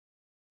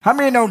How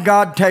many know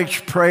God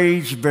takes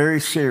praise very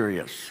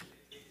serious?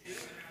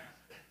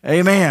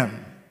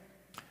 Amen.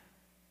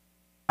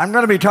 I'm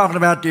going to be talking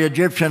about the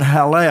Egyptian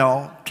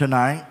Hallel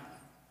tonight.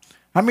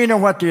 How many know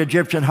what the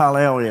Egyptian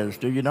Hallel is?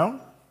 Do you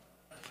know?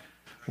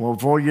 Well,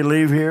 before you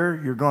leave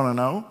here, you're going to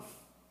know.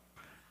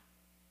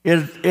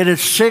 It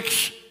is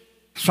 6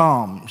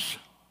 psalms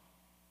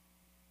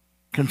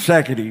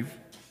consecutive,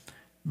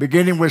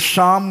 beginning with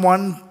Psalm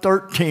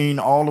 113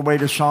 all the way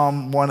to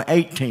Psalm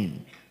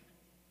 118.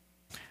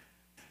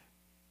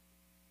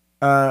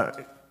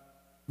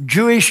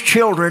 Jewish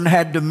children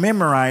had to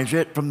memorize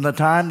it from the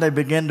time they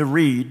began to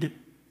read.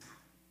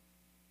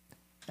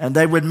 And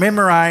they would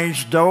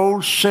memorize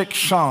those 6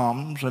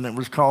 psalms, and it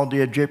was called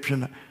the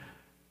Egyptian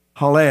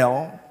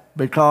Hallel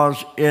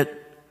because it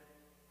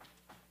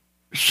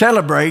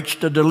celebrates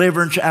the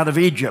deliverance out of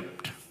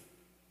Egypt.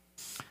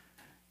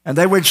 And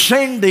they would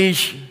sing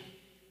these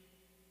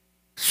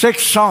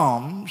 6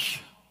 psalms,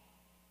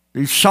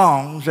 these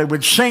songs, they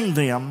would sing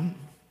them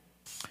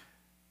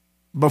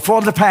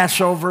before the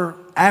Passover,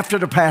 after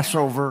the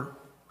Passover.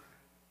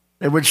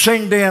 They would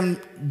sing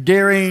them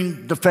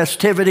during the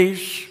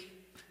festivities.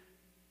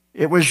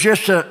 It was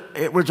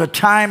a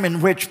time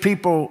in which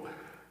people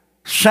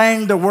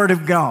sang the Word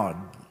of God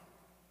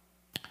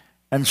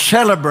and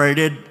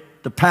celebrated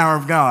the power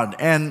of God.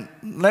 And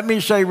let me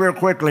say real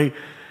quickly,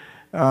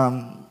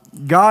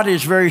 God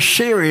is very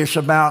serious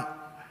about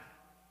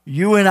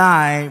you and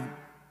I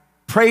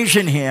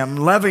praising Him,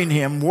 loving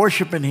Him,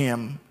 worshiping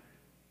Him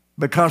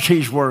because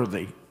He's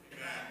worthy.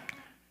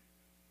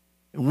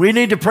 We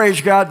need to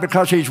praise God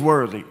because He's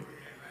worthy,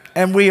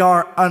 and we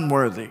are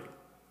unworthy.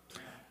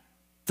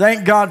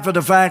 Thank God for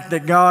the fact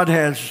that God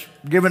has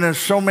given us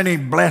so many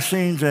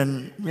blessings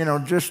and,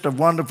 just a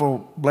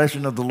wonderful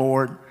blessing of the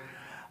Lord.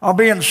 I'll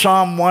be in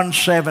Psalm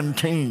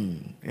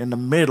 117 in the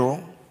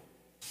middle.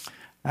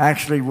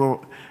 Actually,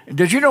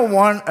 did you know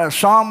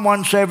Psalm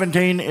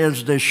 117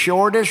 is the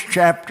shortest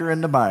chapter in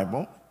the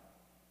Bible?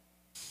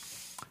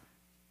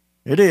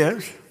 It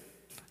is.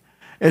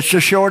 It's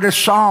the shortest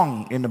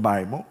song in the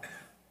Bible.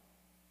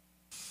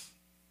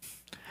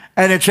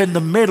 And it's in the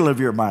middle of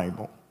your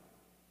Bible.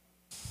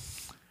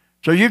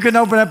 So you can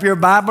open up your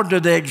Bible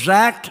to the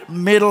exact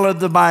middle of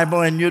the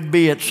Bible and you'd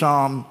be at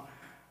Psalm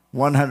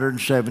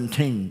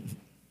 117.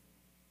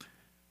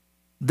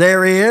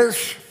 There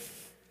is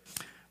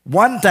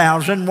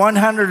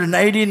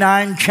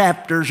 1,189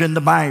 chapters in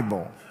the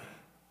Bible.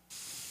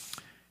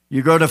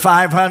 You go to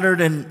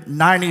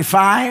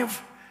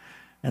 595,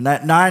 and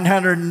that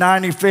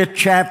 995th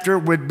chapter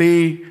would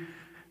be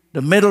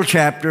the middle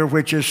chapter,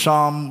 which is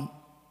Psalm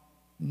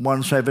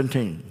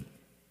 117.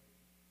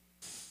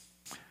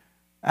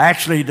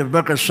 Actually, the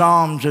book of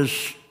Psalms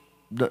is,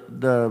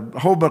 the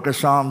whole book of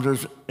Psalms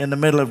is in the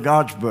middle of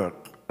God's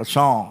book, a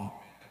song.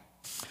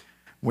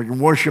 We can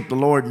worship the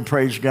Lord and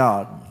praise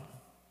God.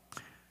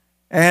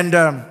 And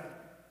I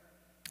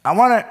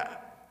want to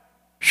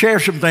share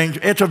some things.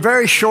 It's a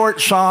very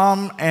short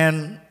psalm,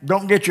 and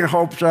don't get your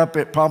hopes up.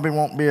 It probably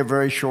won't be a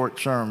very short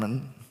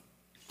sermon.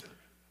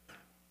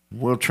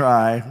 We'll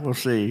try. We'll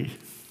see.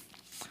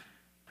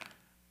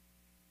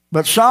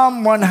 But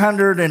Psalm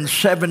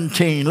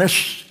 117, let's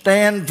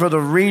stand for the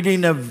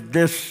reading of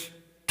this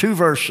 2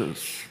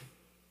 verses.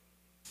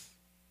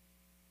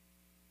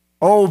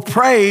 Oh,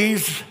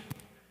 praise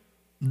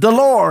the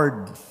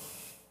Lord,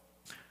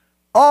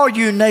 all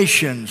you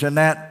nations, and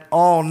that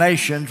all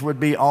nations would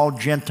be all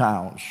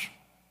Gentiles.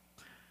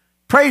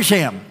 Praise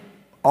Him,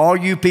 all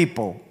you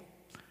people,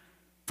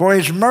 for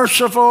His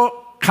merciful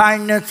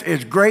kindness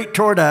is great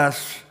toward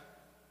us,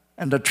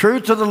 and the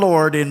truth of the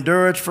Lord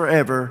endureth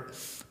forever.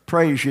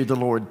 Praise ye the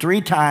Lord.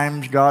 3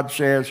 times God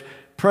says,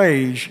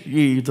 praise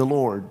ye the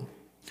Lord.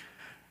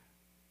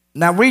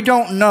 Now, we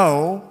don't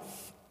know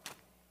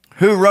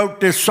who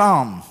wrote this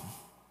psalm.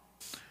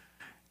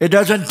 It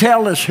doesn't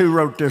tell us who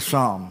wrote this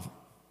psalm.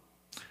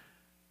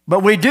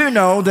 But we do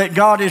know that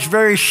God is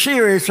very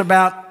serious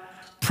about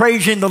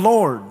praising the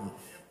Lord.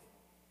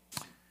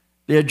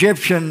 The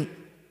Egyptian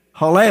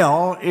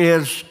Hallel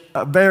is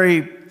a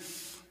very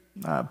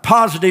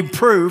positive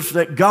proof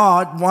that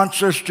God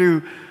wants us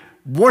to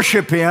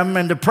worship Him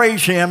and to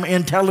praise Him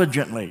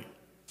intelligently,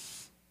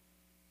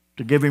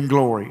 to give Him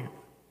glory.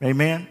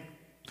 Amen?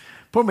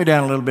 Put me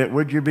down a little bit,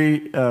 would you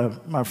be,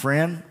 my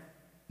friend,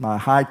 my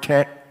high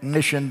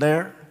technician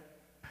there?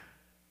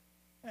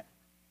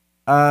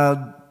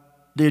 The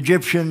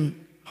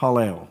Egyptian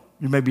Hallel.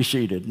 You may be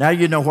seated. Now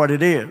you know what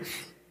it is.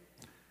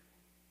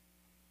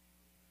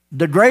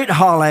 The great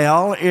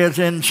Hallel is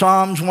in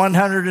Psalms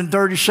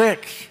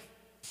 136.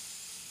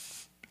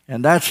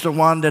 And that's the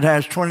one that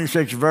has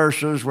 26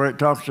 verses where it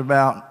talks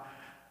about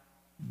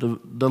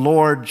the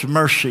Lord's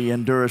mercy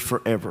endures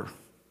forever.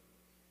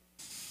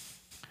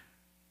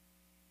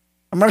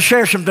 I'm going to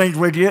share some things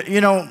with you.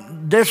 You know,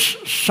 this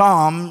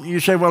psalm, you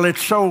say, well,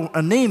 it's so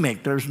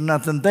anemic. There's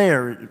nothing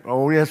there.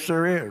 Oh, yes,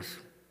 there is.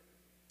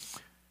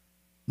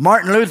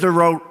 Martin Luther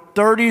wrote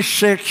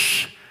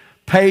 36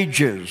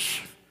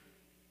 pages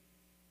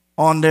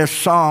on this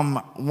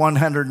Psalm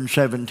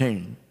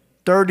 117.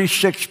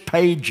 36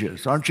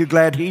 pages. Aren't you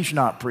glad he's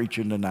not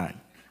preaching tonight?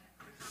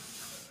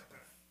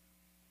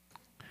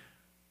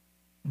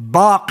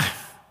 Bach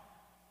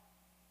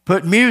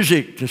put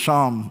music to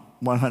Psalm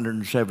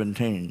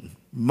 117.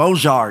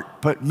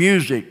 Mozart put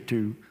music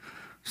to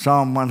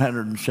Psalm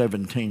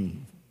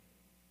 117.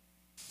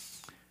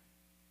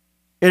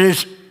 It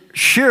is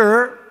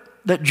sure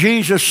that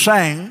Jesus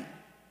sang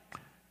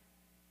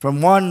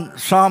from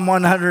Psalm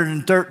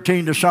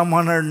 113 to Psalm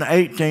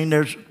 118.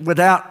 There's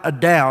without a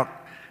doubt,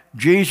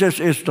 Jesus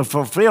is the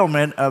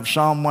fulfillment of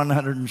Psalm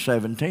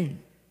 117.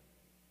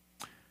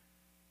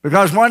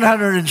 Because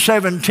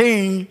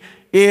 117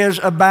 is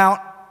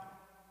about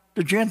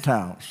the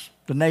Gentiles,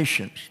 the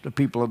nations, the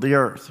people of the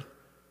earth.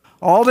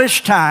 All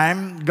this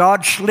time,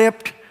 God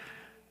slipped,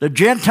 the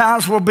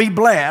Gentiles will be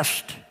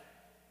blessed.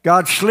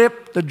 God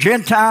slipped, the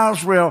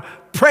Gentiles will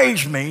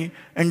praise me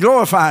and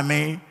glorify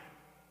me.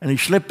 And he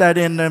slipped that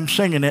in them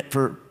singing it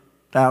for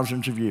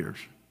thousands of years.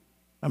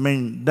 I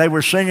mean, they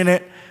were singing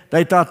it.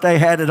 They thought they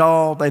had it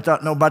all. They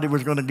thought nobody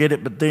was going to get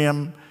it but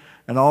them.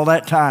 And all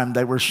that time,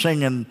 they were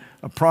singing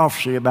a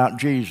prophecy about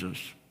Jesus.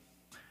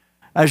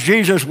 As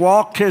Jesus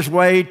walked his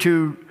way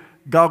to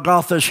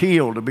Golgotha's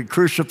hill to be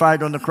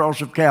crucified on the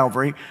cross of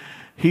Calvary,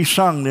 he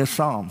sung this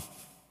psalm.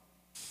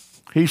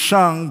 He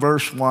sung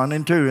verse 1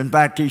 and 2. In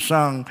fact, he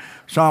sung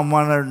Psalm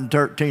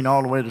 113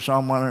 all the way to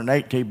Psalm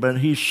 118, but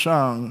he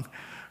sung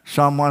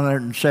Psalm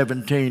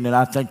 117, and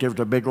I think there was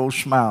a big old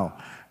smile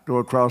go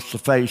across the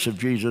face of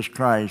Jesus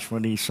Christ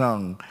when he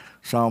sung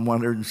Psalm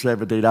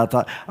 117.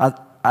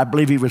 I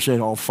believe he was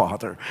saying, "Oh,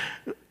 Father,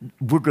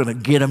 we're going to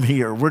get them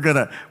here. We're going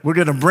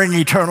to bring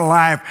eternal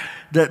life.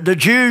 The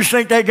Jews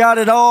think they got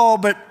it all,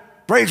 but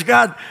praise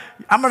God,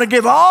 I'm going to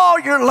give all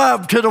your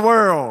love to the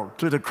world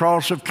through the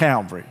cross of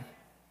Calvary."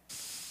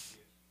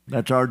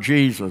 That's our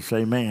Jesus,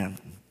 amen.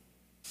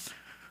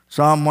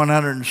 Psalm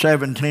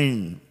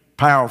 117,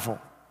 powerful.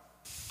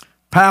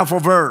 Powerful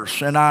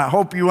verse, and I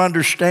hope you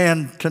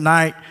understand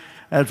tonight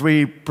as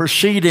we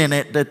proceed in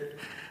it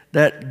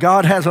that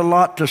God has a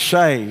lot to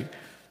say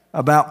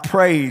about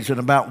praise and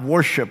about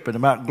worship and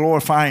about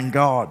glorifying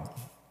God.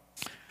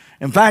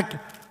 In fact,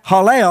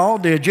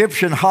 Hallel, the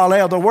Egyptian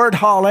Hallel, the word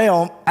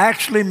Hallel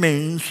actually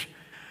means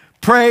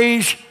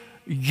praise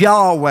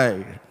Yahweh.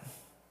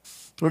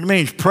 That's what it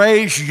means,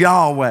 praise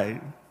Yahweh.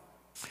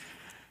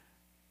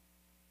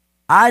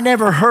 I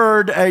never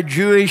heard a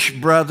Jewish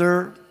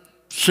brother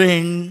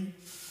sing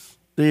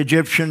the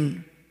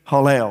Egyptian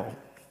Hallel,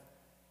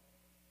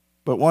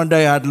 but one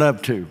day I'd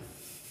love to.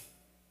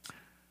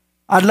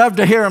 I'd love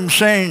to hear him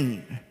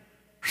sing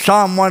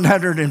Psalm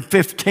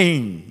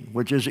 115,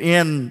 which is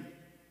in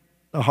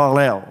the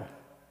Hallel,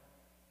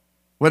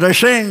 where they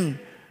sing,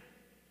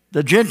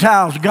 "The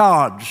Gentiles'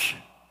 gods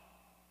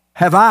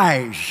have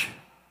eyes,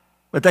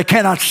 but they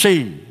cannot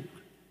see.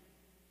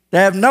 They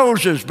have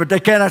noses, but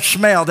they cannot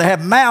smell. They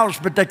have mouths,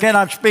 but they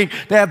cannot speak.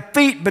 They have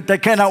feet, but they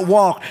cannot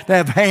walk. They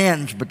have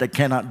hands, but they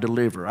cannot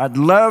deliver." I'd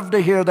love to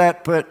hear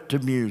that put to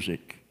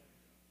music,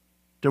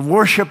 to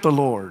worship the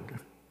Lord.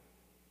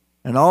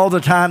 And all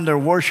the time they're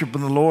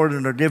worshiping the Lord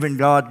and they're giving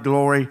God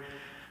glory,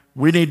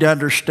 we need to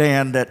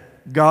understand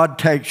that God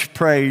takes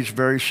praise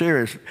very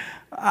seriously.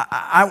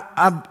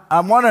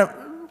 I want to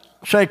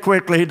say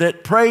quickly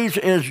that praise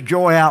is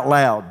joy out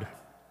loud.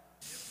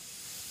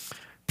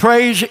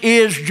 Praise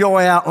is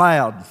joy out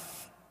loud.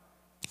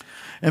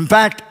 In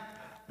fact,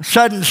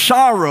 sudden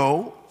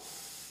sorrow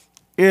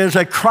is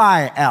a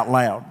cry out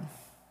loud.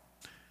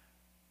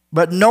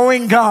 But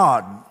knowing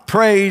God,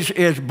 praise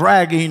is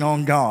bragging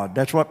on God.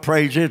 That's what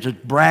praise is. It's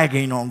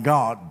bragging on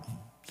God.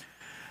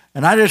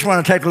 And I just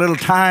want to take a little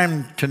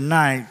time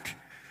tonight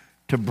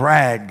to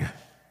brag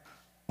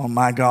on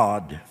my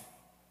God.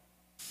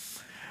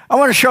 I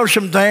want to show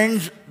some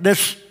things.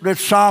 This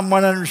Psalm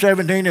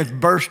 117 is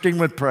bursting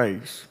with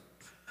praise.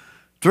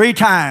 3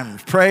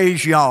 times,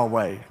 praise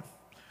Yahweh.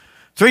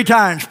 3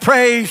 times,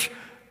 praise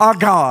our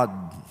God.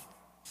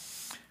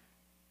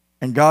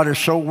 And God is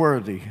so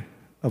worthy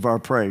of our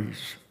praise.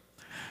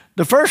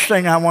 The first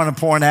thing I want to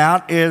point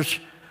out is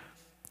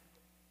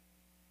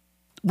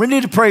we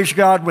need to praise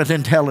God with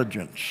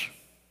intelligence.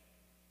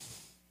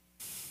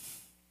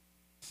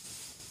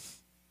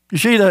 You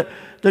see, the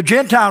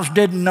Gentiles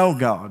didn't know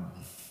God,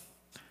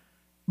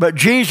 but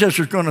Jesus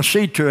is going to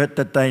see to it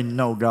that they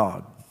know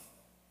God.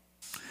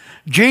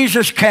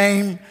 Jesus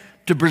came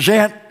to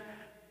present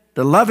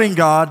the loving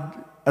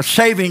God, a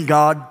saving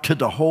God to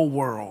the whole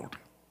world.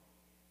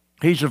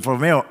 He's a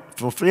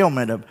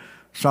fulfillment of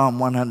Psalm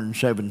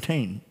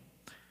 117.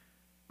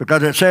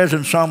 Because it says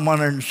in Psalm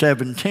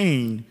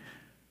 117,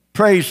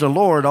 "Praise the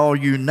Lord, all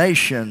you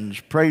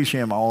nations. Praise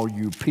him, all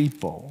you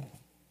people."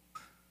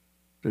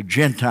 The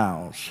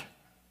Gentiles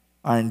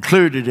are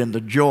included in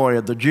the joy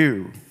of the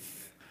Jew.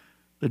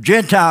 The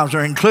Gentiles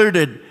are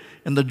included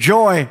in the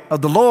joy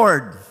of the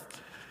Lord.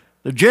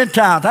 The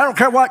Gentiles, I don't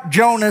care what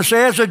Jonah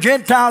says, the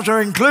Gentiles are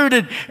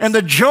included in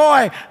the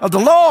joy of the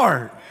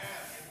Lord.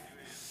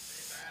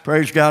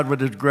 Praise God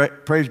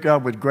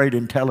with great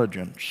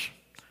intelligence.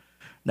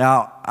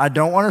 Now, I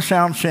don't want to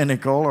sound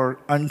cynical or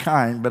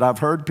unkind, but I've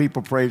heard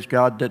people praise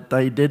God that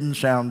they didn't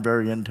sound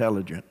very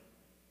intelligent.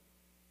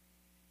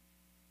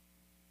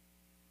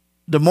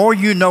 The more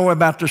you know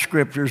about the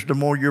Scriptures, the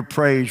more your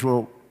praise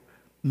will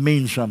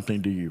mean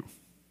something to you.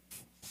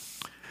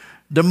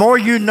 The more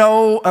you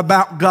know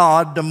about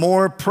God, the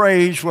more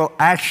praise will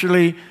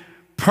actually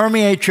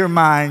permeate your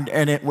mind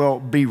and it will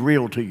be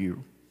real to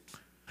you.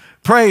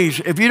 Praise,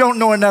 if you don't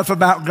know enough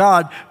about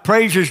God,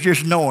 praise is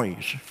just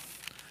noise.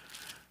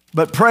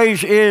 But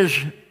praise is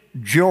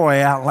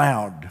joy out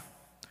loud.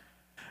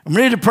 And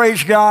we need to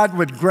praise God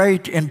with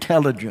great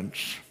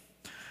intelligence.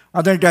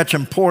 I think that's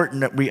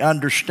important that we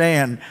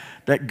understand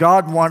that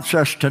God wants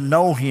us to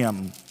know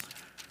Him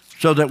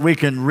so that we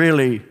can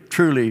really,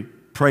 truly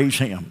praise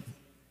Him.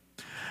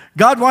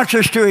 God wants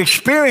us to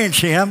experience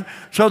Him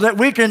so that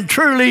we can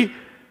truly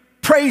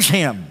praise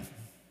Him.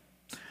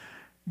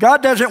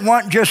 God doesn't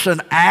want just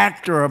an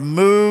act or a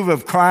move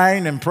of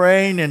crying and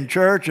praying in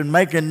church and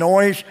making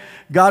noise.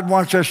 God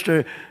wants us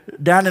to,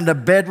 down in the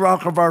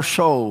bedrock of our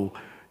soul,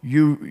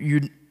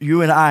 you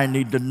and I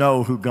need to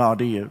know who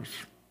God is.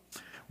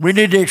 We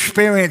need to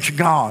experience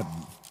God.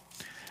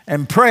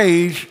 And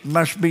praise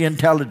must be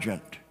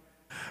intelligent.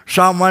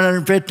 Psalm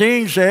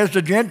 115 says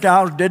the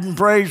Gentiles didn't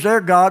praise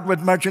their God with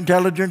much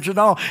intelligence at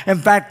all. In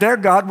fact, their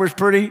God was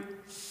pretty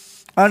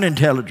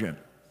unintelligent.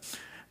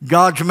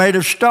 God's made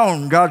of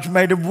stone, God's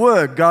made of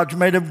wood, God's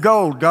made of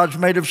gold, God's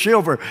made of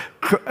silver,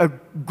 a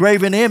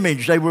graven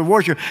image they would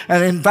worship.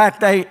 And in fact,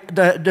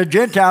 the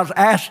Gentiles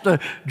asked the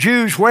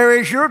Jews, "Where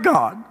is your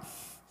God?"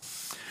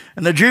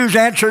 And the Jews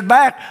answered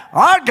back,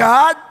 "Our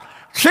God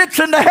sits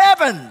in the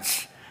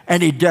heavens,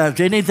 and He does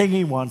anything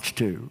He wants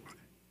to.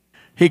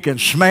 He can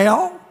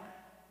smell,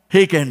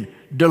 He can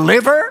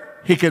deliver,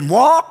 He can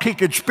walk, He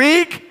can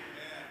speak.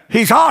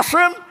 He's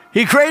awesome.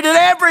 He created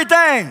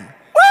everything."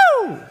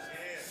 Woo!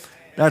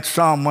 That's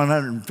Psalm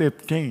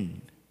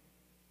 115.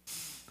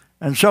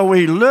 And so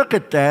we look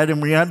at that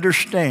and we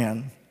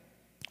understand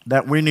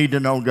that we need to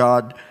know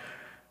God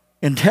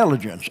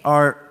intelligence.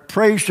 Our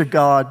praise to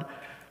God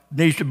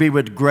needs to be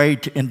with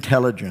great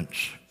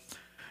intelligence.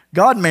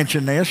 God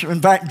mentioned this.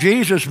 In fact,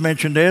 Jesus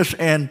mentioned this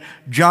in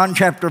John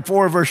chapter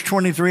 4, verse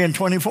 23 and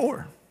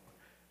 24.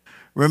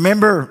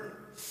 Remember,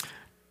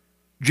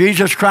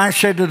 Jesus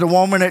Christ said to the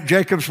woman at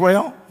Jacob's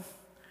well,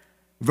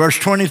 verse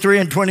 23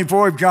 and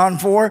 24 of John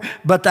 4,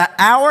 "But the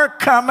hour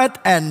cometh,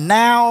 and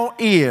now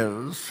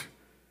is,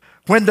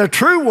 when the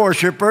true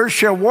worshipers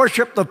shall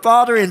worship the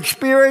Father in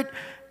spirit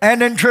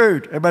and in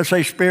truth." Everybody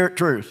say spirit,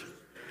 truth.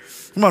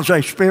 Come on,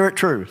 say spirit,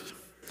 truth.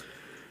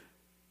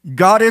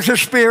 God is a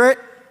spirit,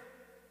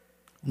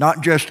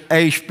 not just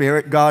a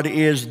spirit. God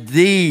is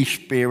the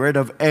spirit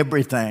of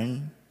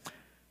everything.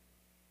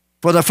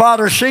 "For the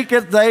Father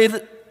seeketh they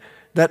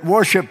that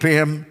worship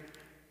Him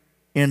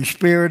in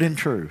spirit and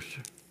truth."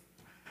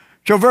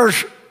 So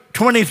verse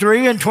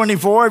 23 and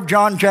 24 of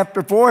John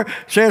chapter 4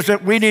 says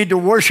that we need to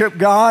worship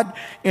God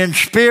in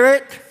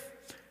spirit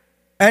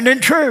and in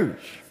truth.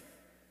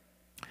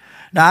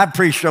 Now, I've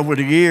preached over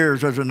the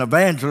years as an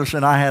evangelist,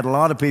 and I had a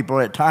lot of people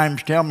at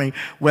times tell me,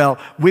 "Well,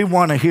 we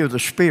want to hear the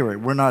Spirit.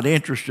 We're not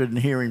interested in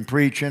hearing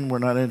preaching. We're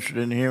not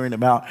interested in hearing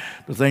about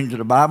the things of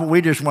the Bible. We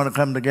just want to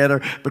come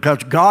together because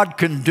God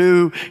can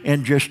do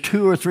in just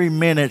 2 or 3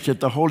 minutes if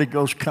the Holy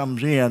Ghost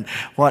comes in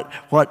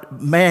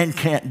what man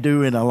can't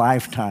do in a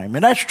lifetime."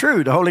 And that's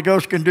true. The Holy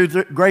Ghost can do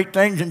great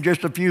things in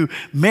just a few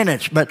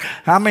minutes. But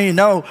how many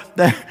know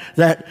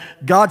that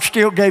God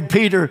still gave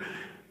Peter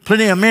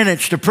plenty of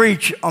minutes to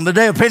preach on the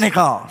day of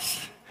Pentecost?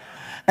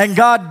 And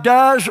God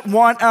does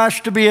want us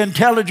to be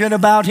intelligent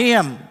about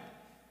Him.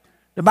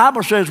 The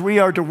Bible says we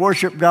are to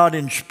worship God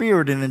in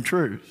spirit and in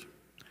truth.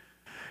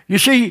 You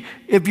see,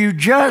 if you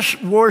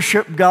just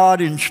worship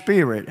God in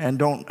spirit and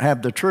don't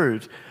have the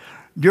truth,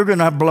 you're going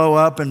to blow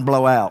up and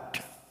blow out.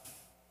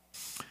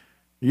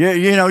 You're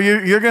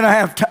going to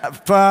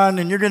have fun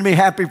and you're going to be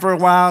happy for a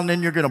while, and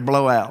then you're going to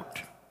blow out.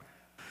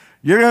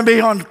 You're going to be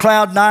on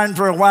cloud 9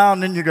 for a while,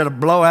 and then you're going to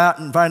blow out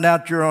and find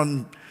out you're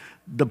on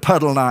the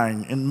puddle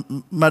 9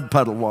 in mud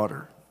puddle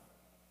water.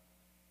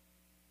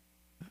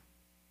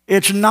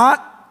 It's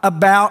not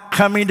about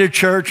coming to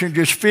church and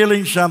just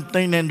feeling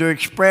something and to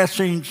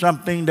expressing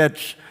something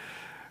that's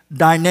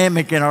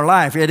dynamic in our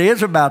life. It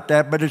is about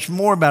that, but it's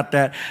more about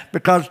that,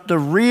 because the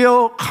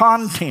real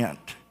content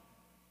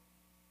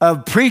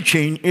of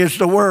preaching is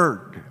the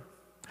Word.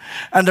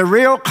 And the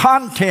real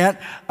content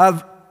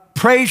of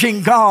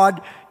praising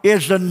God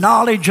is the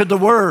knowledge of the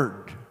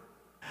Word.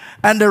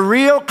 And the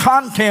real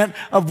content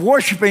of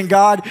worshiping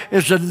God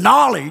is the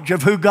knowledge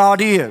of who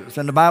God is.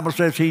 And the Bible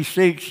says He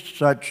seeks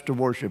such to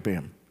worship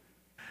Him.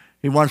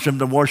 He wants them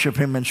to worship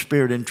him in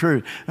spirit and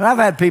truth. And I've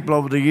had people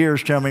over the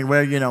years tell me,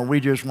 well, you know, we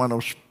just want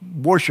to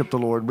worship the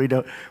Lord.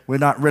 We're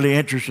not really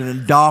interested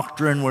in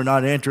doctrine. We're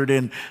not interested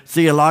in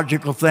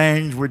theological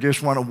things. We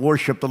just want to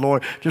worship the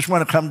Lord. Just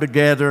want to come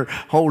together,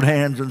 hold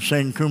hands, and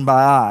sing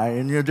Kumbaya.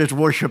 And you just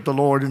worship the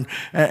Lord.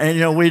 And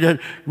you know,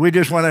 we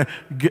just want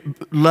to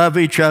love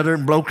each other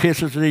and blow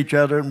kisses at each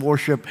other and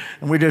worship.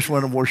 And we just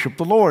want to worship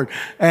the Lord.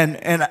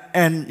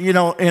 And you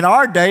know, in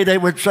our day, they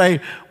would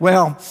say,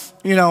 well,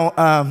 you know,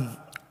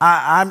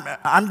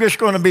 I'm just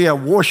going to be a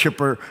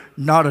worshiper,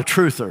 not a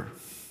truther.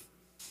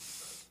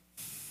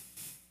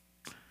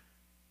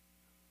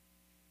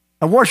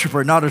 A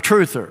worshiper, not a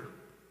truther.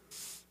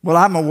 Well,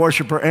 I'm a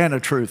worshiper and a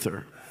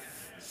truther.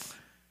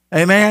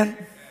 Amen?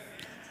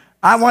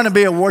 I want to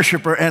be a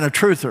worshiper and a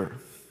truther.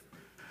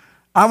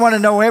 I want to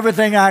know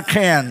everything I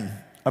can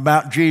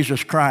about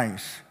Jesus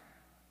Christ,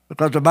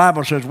 because the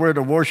Bible says we're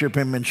to worship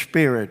him in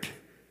spirit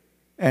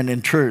and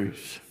in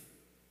truth.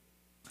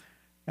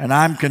 And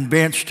I'm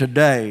convinced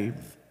today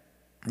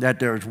that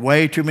there's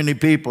way too many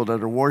people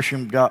that are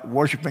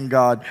worshiping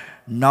God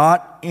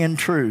not in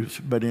truth,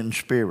 but in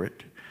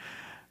spirit.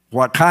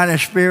 What kind of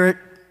spirit?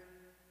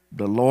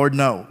 The Lord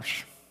knows.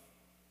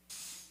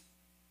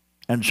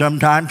 And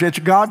sometimes it's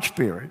God's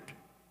spirit,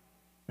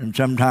 and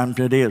sometimes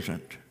it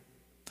isn't.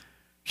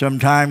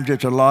 Sometimes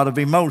it's a lot of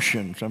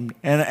emotions.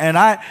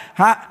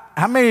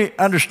 How many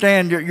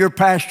understand your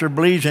pastor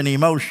believes in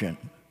emotion?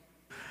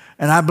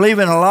 And I believe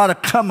in a lot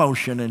of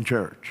commotion in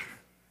church.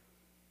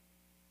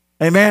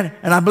 Amen?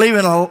 And I believe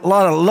in a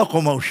lot of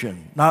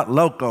locomotion. Not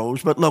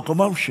locos, but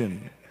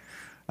locomotion.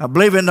 I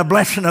believe in the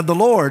blessing of the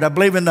Lord. I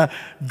believe in the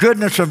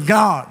goodness of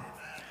God.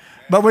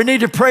 But we need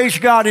to praise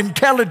God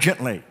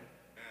intelligently.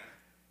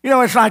 You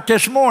know, it's like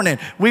this morning.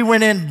 We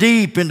went in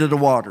deep into the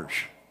waters.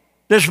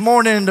 This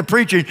morning in the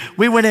preaching,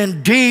 we went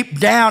in deep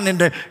down in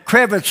the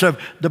crevice of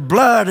the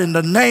blood in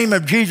the name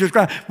of Jesus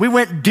Christ. We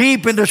went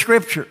deep into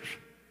Scriptures.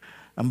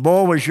 And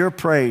boy, was your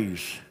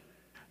praise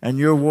and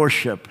your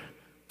worship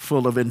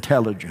full of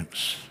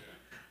intelligence.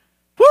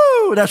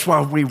 Woo! That's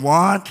what we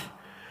want.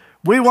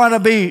 We want to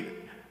be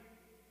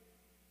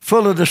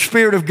full of the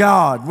Spirit of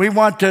God. We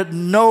want to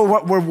know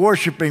what we're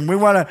worshiping. We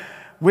want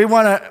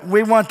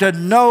to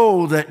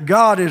know that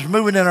God is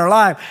moving in our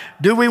life.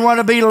 Do we want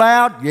to be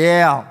loud?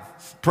 Yeah.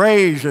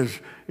 Praise is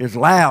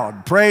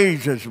loud.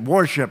 Praise is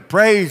worship.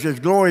 Praise is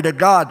glory to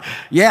God.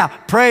 Yeah,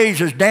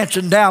 praise is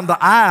dancing down the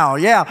aisle.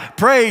 Yeah,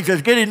 praise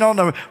is getting on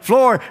the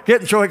floor,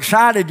 getting so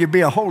excited you'd be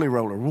a holy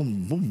roller.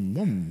 Boom, boom,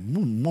 boom,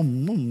 boom,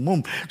 boom, boom,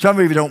 boom. Some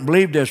of you don't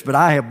believe this, but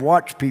I have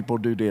watched people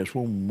do this.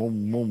 Boom,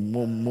 boom, boom,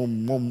 boom,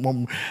 boom, boom,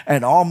 boom,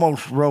 and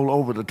almost roll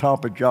over the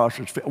top of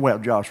Josh's feet. Well,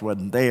 Josh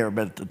wasn't there,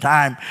 but at the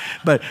time.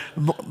 But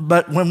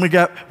when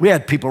we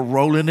had people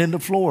rolling in the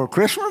floor.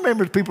 Chris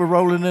remembers people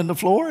rolling in the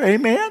floor.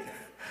 Amen.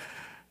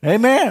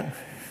 Amen.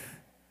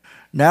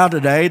 Now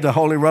today, the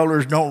holy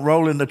rollers don't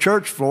roll in the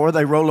church floor.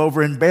 They roll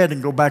over in bed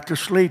and go back to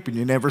sleep, and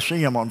you never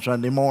see them on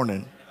Sunday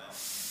morning.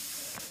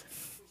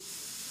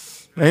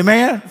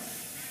 Amen.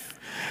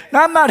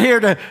 Now, I'm not here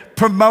to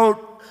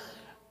promote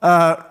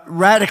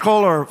radical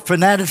or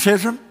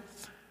fanaticism,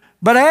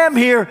 but I am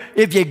here,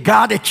 if you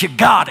got it, you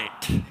got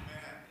it.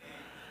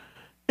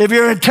 If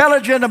you're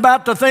intelligent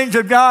about the things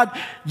of God,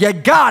 you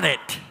got it.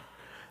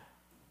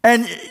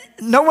 And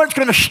no one's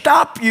going to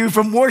stop you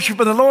from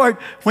worshiping the Lord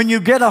when you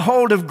get a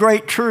hold of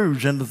great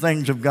truths in the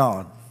things of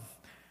God.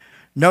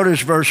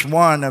 Notice verse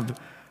 1 of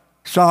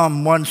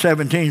Psalm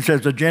 117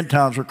 says the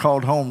Gentiles are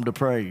called home to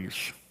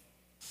praise.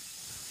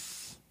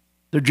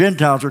 The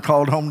Gentiles are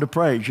called home to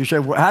praise. You say,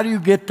 well, how do you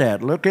get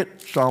that? Look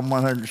at Psalm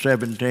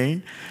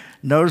 117.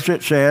 Notice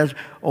it says,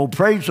 oh,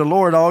 praise the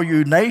Lord, all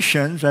you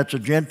nations. That's the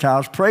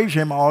Gentiles. Praise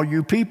him, all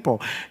you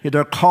people.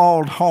 They're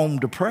called home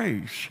to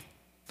praise.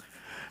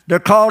 They're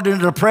called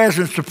into the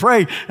presence to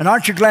praise. And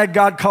aren't you glad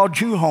God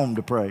called you home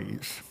to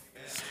praise?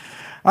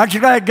 Aren't you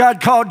glad God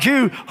called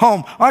you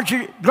home? Aren't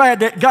you glad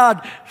that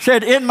God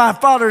said, in my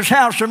Father's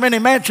house are many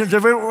mansions.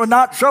 If it were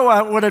not so,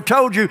 I would have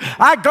told you.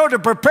 I go to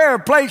prepare a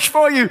place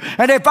for you.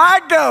 And if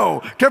I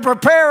go to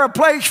prepare a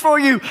place for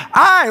you,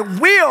 I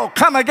will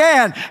come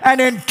again. And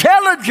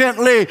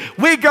intelligently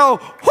we go,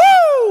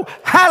 whoo,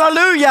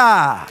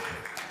 hallelujah.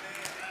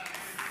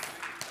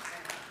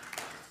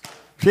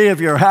 See,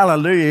 if your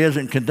hallelujah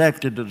isn't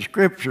connected to the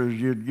Scriptures,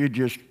 you're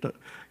just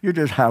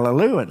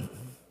hallelujahing.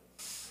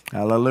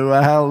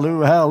 Hallelujah,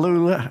 hallelujah,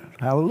 hallelujah,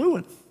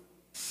 hallelujah.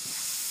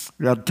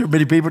 We got too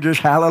many people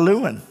just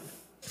hallelujahing.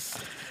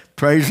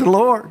 Praise the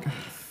Lord.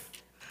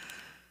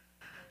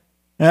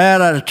 And I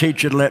had a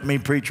teacher to let me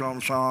preach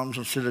on Psalms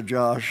instead of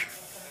Josh.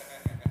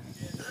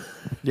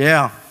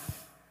 Yeah.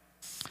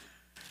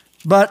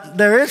 But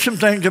there is some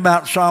things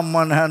about Psalm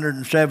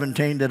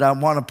 117 that I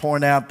want to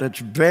point out that's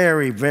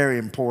very, very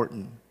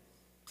important.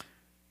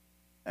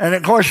 And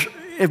of course,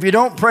 if you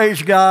don't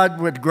praise God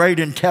with great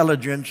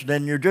intelligence,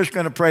 then you're just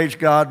going to praise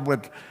God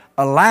with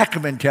a lack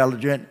of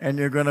intelligence, and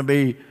you're going to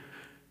be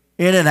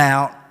in and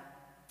out,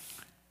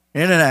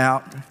 in and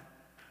out,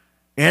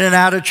 in and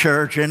out of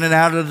church, in and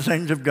out of the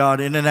things of God,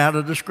 in and out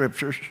of the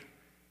Scriptures,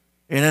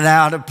 in and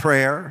out of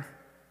prayer.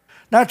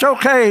 Now, it's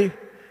okay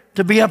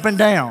to be up and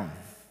down,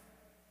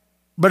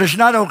 but it's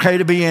not okay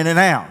to be in and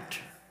out.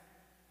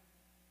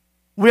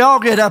 We all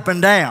get up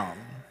and down.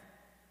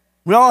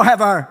 We all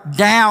have our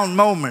down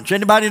moments.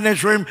 Anybody in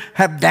this room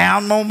have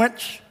down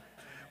moments?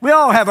 We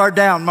all have our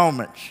down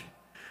moments.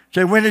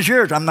 Say, when is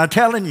yours? I'm not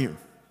telling you.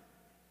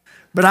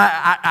 But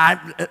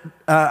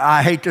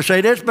I hate to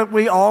say this, but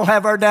we all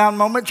have our down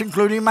moments,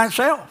 including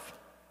myself.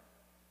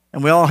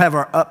 And we all have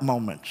our up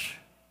moments.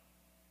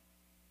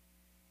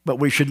 But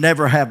we should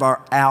never have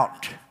our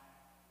out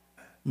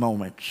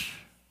moments.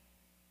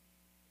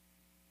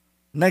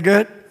 Isn't that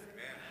good?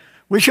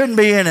 We shouldn't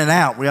be in and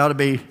out. We ought to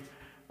be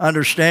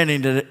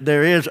understanding that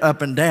there is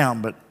up and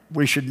down, but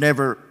we should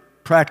never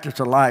practice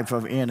a life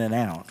of in and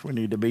out. We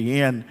need to be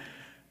in,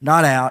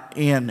 not out,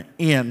 in.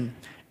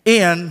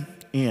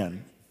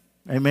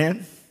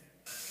 Amen?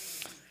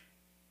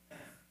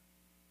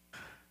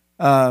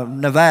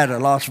 Nevada,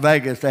 Las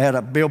Vegas, they had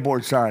a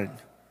billboard sign.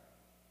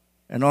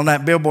 And on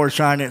that billboard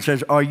sign it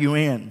says, "Are you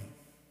in?"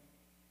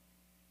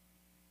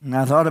 And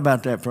I thought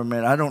about that for a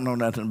minute. I don't know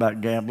nothing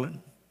about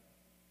gambling.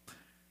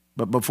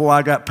 But before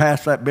I got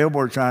past that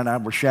billboard sign, I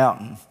was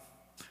shouting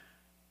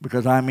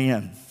because I'm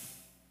in.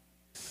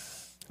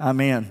 I'm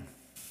in.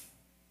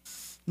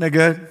 Isn't that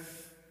good?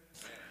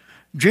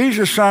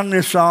 Jesus sung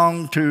this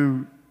song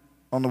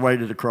on the way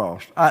to the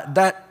cross.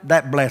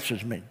 That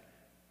blesses me.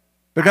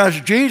 Because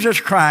Jesus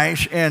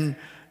Christ, in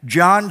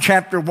John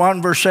chapter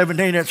 1, verse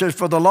 17, it says,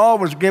 "For the law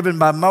was given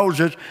by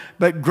Moses,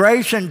 but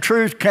grace and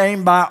truth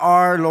came by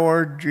our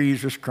Lord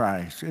Jesus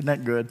Christ." Isn't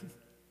that good?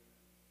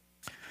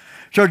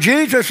 So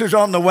Jesus is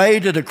on the way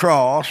to the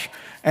cross,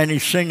 and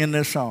he's singing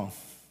this song.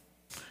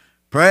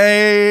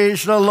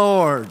 Praise the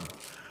Lord,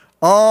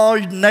 all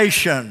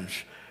nations.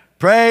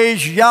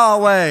 Praise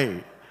Yahweh.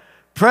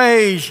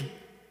 Praise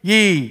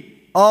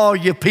ye, all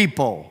ye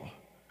people.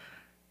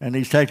 And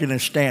he's taking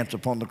his stance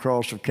upon the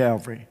cross of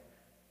Calvary.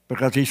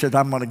 Because he says,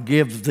 I'm going to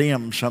give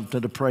them something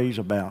to praise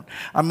about.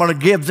 I'm going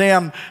to give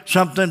them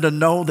something to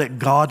know that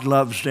God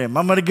loves them.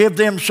 I'm going to give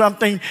them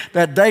something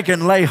that they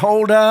can lay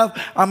hold of.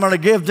 I'm going to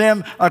give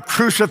them a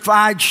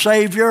crucified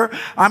Savior.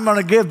 I'm going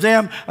to give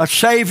them a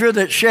Savior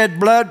that shed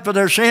blood for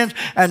their sins.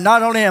 And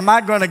not only am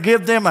I going to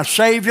give them a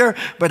Savior,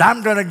 but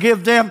I'm going to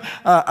give them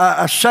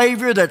a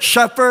Savior that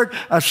suffered,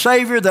 a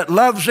Savior that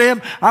loves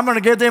them. I'm going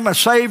to give them a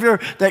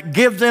Savior that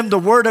gives them the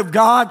Word of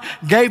God,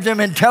 gave them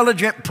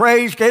intelligent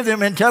praise, gave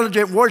them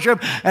intelligent worship.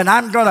 And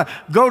I'm going to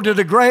go to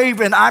the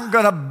grave and I'm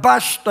going to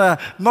bust the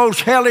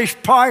most hellish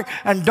part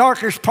and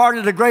darkest part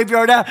of the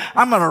graveyard out.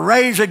 I'm going to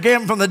raise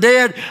again from the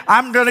dead.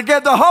 I'm going to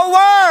give the whole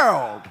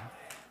world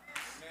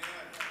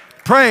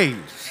praise.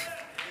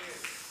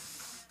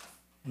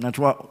 And that's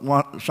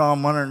what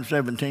Psalm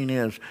 117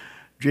 is.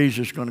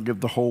 Jesus is going to give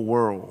the whole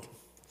world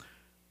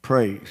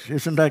praise.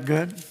 Isn't that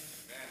good?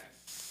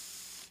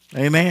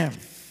 Amen.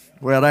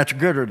 Well, that's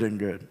gooder than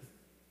good.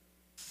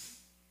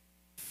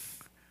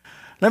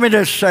 Let me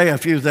just say a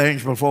few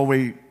things before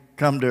we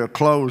come to a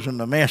close in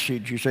the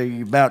message. You say,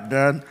 you about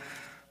done?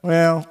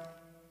 Well,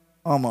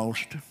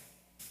 almost.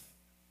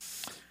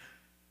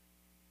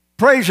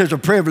 Praise is a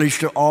privilege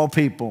to all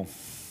people.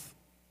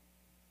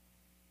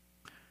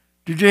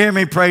 Did you hear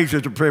me? Praise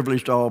is a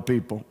privilege to all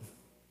people.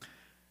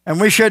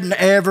 And we shouldn't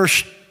ever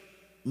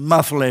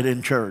muffle it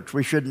in church.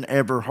 We shouldn't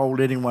ever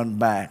hold anyone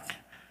back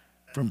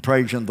from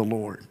praising the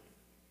Lord.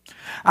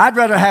 I'd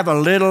rather have a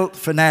little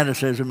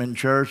fanaticism in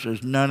church than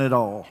none at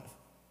all.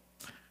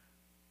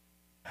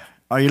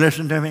 Are you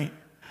listening to me?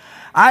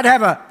 I'd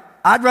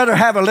rather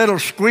have a little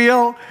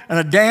squeal and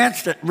a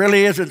dance that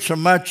really isn't so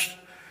much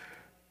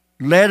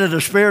led of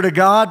the Spirit of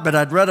God, but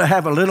I'd rather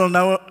have a little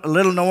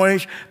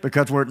noise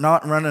because we're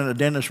not running a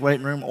dentist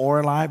waiting room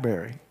or a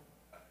library.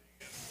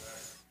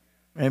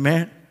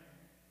 Amen?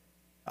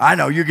 I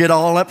know you get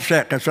all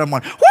upset because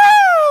someone,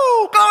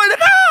 woo, glory to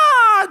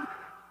God.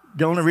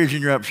 The only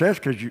reason you're upset is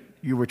because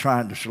you were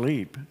trying to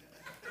sleep.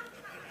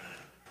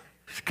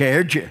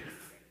 Scared you.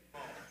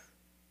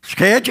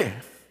 Scared you.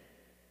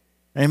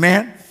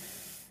 Amen?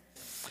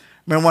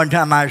 Remember one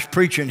time I was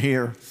preaching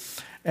here,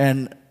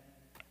 and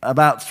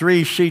about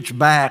 3 seats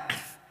back,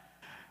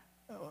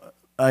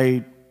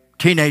 a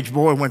teenage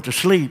boy went to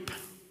sleep.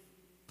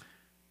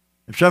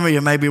 And some of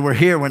you maybe were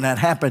here when that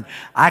happened.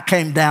 I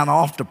came down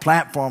off the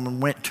platform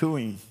and went to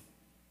him,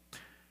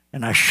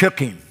 and I shook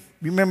him.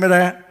 You remember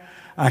that?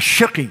 I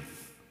shook him,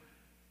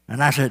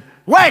 and I said,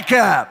 wake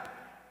up!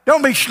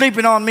 Don't be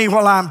sleeping on me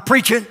while I'm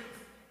preaching.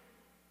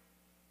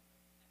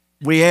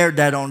 We aired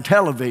that on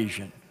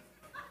television.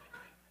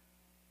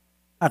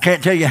 I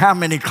can't tell you how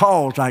many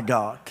calls I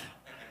got.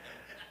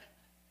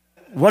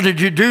 What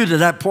did you do to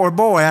that poor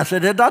boy? I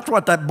said, that's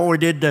what that boy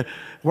did to,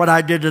 what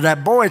I did to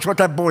that boy. It's what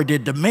that boy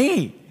did to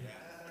me.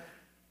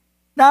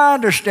 Now, I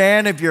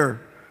understand if you're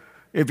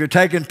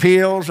taking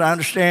pills. I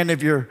understand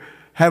if you're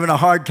having a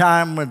hard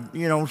time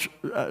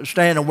with,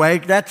 staying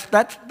awake. That's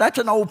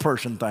an old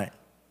person thing.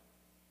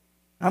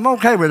 I'm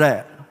okay with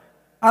that.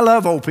 I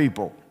love old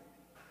people.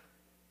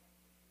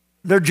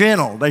 They're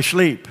gentle. They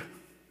sleep.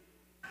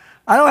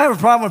 I don't have a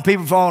problem with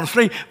people falling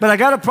asleep, but I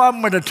got a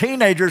problem with the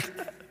teenagers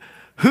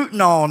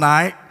hooting all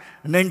night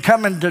and then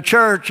coming to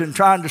church and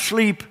trying to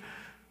sleep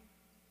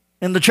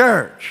in the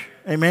church.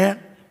 Amen?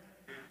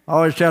 I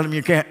always tell them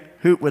you can't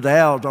hoot with the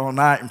owls all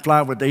night and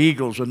fly with the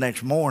eagles the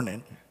next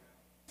morning.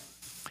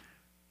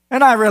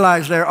 And I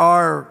realize there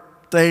are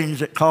things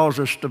that cause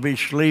us to be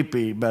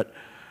sleepy, but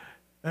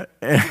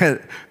and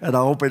I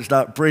hope it's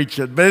not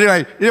preaching. But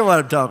anyway, you know what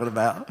I'm talking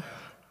about.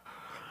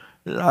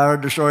 I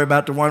heard the story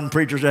about the one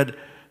preacher said,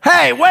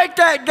 "Hey, wake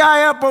that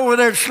guy up over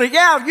there to sleep."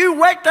 "Yeah, you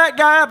wake that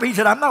guy up." He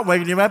said, "I'm not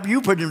waking him up.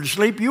 You put him to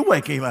sleep. You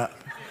wake him up."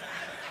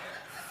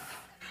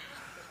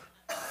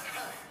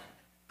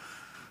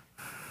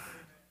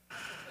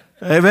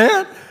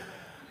 Amen?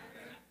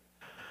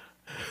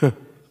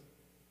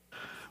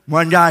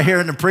 One guy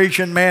hearing the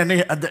preaching, man,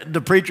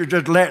 the preacher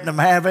just letting him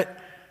have it.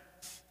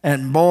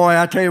 And boy,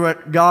 I tell you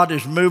what, God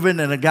is moving,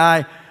 and a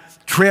guy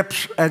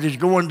trips as he's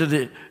going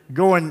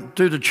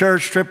through the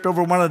church, tripped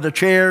over one of the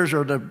chairs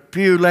or the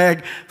pew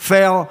leg,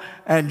 fell,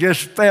 and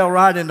just fell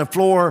right in the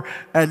floor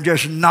and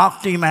just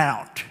knocked him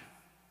out.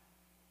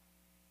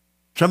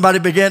 Somebody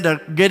began to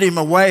get him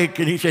awake,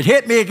 and he said,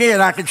 "Hit me again,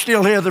 I can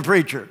still hear the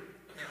preacher."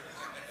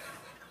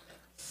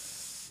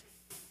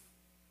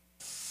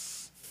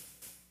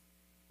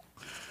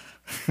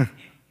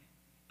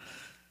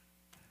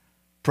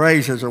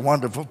 Praise is a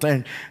wonderful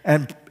thing,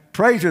 and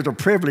praise is a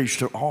privilege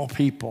to all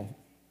people.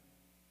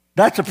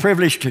 That's a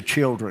privilege to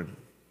children.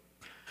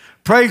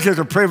 Praise is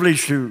a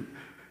privilege to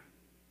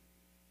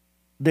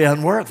the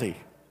unworthy.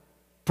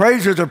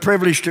 Praise is a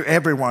privilege to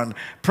everyone.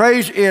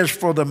 Praise is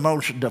for the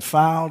most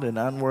defiled and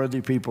unworthy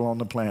people on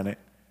the planet.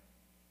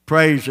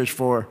 Praise is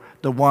for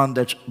the one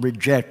that's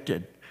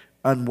rejected,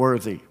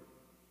 unworthy.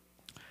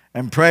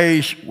 And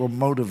praise will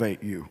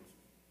motivate you.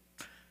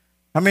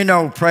 How many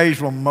know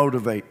praise will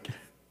motivate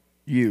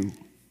you?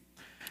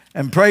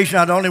 And praise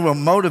not only will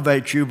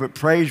motivate you, but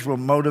praise will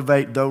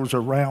motivate those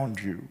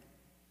around you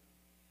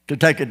to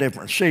take a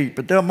different seat,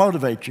 but they'll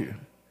motivate you.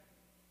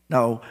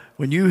 No,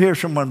 when you hear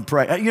someone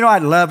pray, you know, I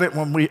love it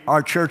when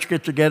our church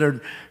gets together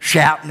and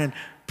shouting and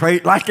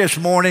pray, like this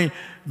morning,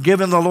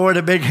 giving the Lord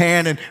a big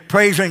hand and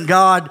praising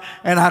God.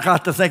 And I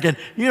got to thinking,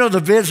 you know, the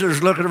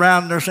visitors looking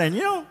around and they're saying,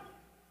 you know,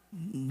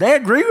 they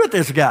agree with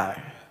this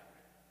guy.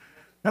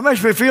 That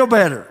makes me feel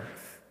better.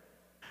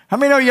 How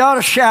many know you ought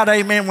to shout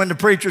amen when the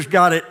preacher's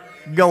got it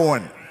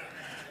going?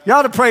 You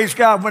ought to praise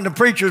God when the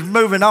preacher's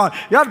moving on.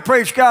 You ought to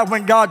praise God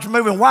when God's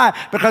moving. Why?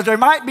 Because there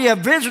might be a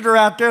visitor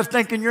out there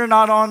thinking you're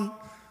not on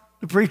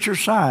the preacher's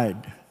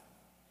side.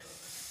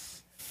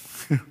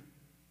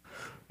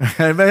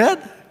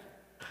 Amen?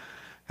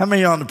 How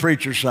many are on the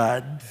preacher's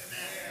side?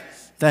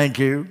 Thank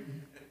you.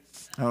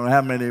 I don't know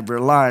how many are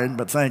lying,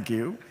 but thank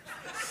you.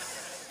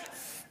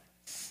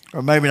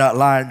 Or maybe not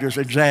lying, just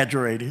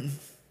exaggerating.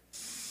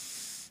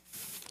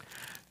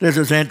 This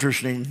is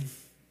interesting,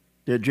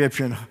 the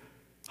Egyptian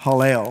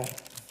Hallel.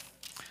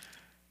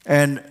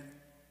 And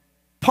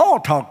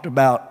Paul talked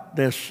about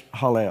this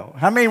Hallel.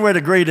 How many would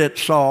agree that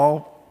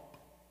Saul,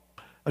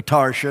 a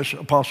Tarshish,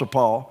 Apostle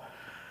Paul,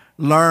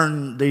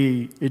 learned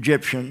the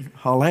Egyptian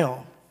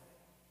Hallel?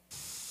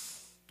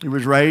 He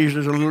was raised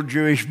as a little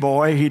Jewish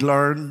boy. He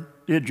learned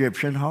the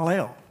Egyptian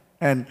Hallel.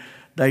 And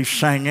they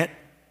sang it,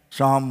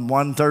 Psalm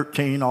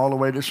 113 all the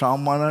way to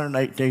Psalm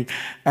 118.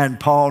 And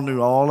Paul knew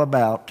all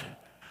about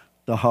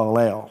the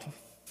Hallel.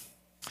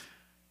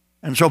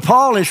 And so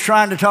Paul is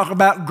trying to talk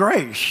about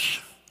grace.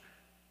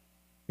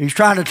 He's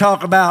trying to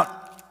talk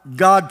about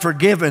God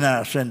forgiving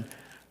us and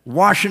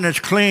washing us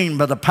clean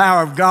by the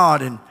power of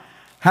God, and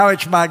how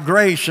it's by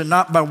grace and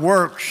not by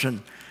works,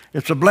 and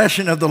it's a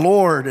blessing of the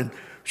Lord. And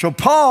so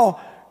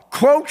Paul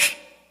quotes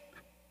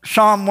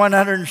Psalm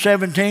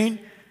 117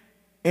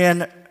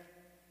 in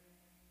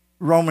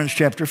Romans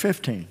chapter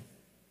 15.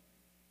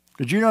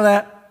 Did you know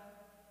that?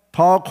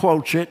 Paul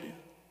quotes it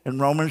in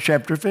Romans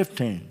chapter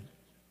 15.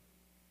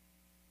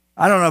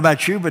 I don't know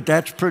about you, but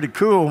that's pretty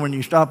cool when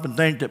you stop and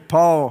think that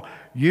Paul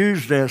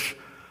used this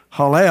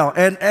Hallel.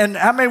 And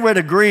how many would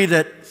agree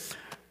that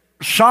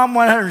Psalm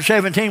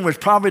 117 was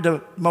probably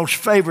the most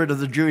favorite of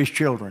the Jewish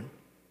children?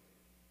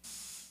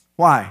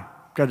 Why?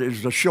 Because it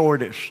was the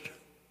shortest.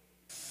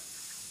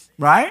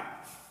 Right?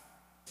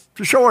 It's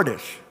the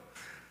shortest.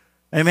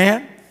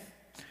 Amen?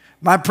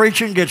 My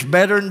preaching gets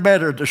better and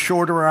better the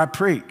shorter I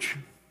preach.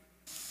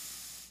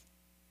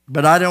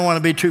 But I don't want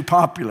to be too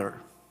popular.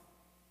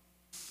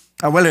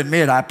 I will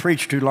admit I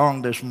preached too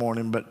long this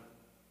morning, but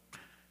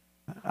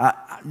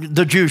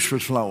the juice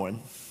was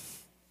flowing.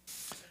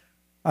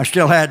 I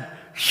still had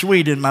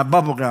sweet in my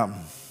bubble gum,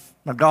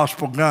 my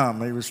gospel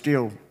gum. It was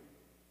still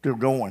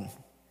going.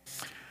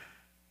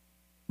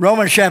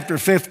 Romans chapter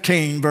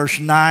 15, verse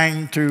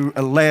 9 through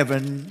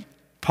 11,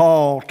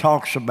 Paul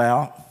talks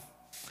about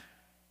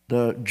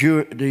the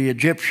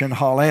Egyptian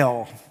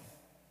Hallel.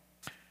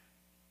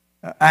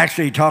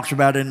 Actually, he talks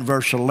about it in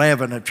verse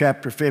 11 of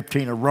chapter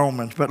 15 of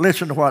Romans. But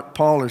listen to what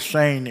Paul is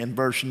saying in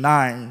verse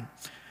 9.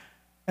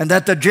 And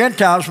that the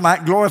Gentiles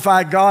might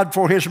glorify God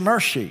for his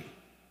mercy.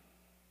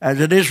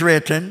 As it is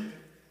written,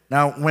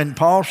 Now, when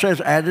Paul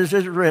says, as it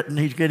is written,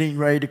 he's getting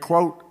ready to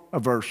quote a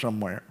verse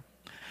somewhere.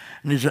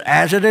 And he says,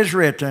 as it is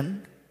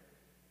written,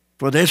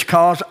 for this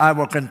cause I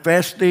will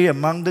confess thee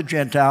among the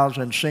Gentiles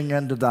and sing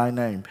unto thy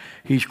name.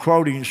 He's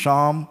quoting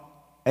Psalm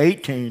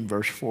 18,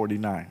 verse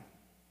 49.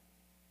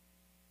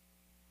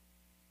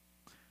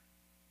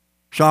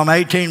 Psalm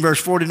 18, verse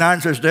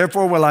 49 says,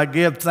 therefore will I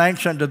give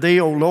thanks unto thee,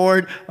 O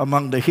Lord,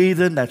 among the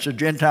heathen, that's the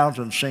Gentiles,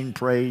 and sing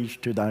praise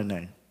to thy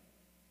name.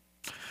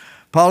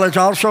 Paul is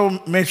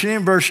also mentioning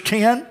in verse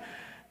 10,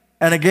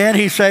 and again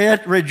he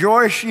saith,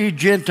 rejoice ye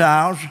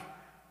Gentiles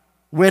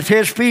with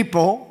his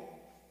people.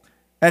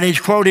 And he's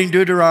quoting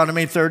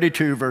Deuteronomy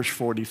 32, verse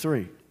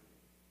 43.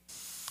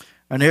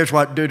 And here's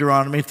what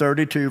Deuteronomy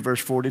 32, verse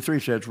 43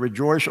 says,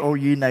 rejoice, O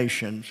ye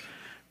nations,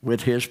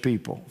 with his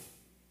people.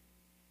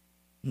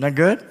 Isn't that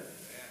good?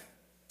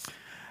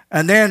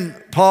 And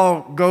then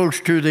Paul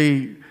goes to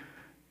the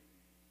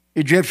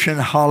Egyptian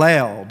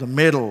Hallel, the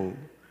middle,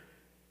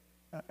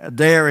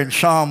 there in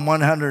Psalm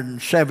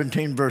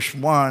 117, verse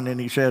 1, and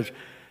he says,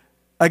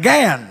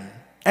 again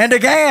and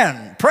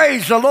again,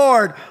 praise the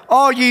Lord,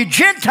 all ye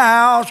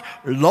Gentiles,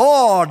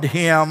 laud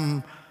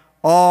him,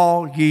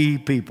 all ye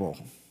people.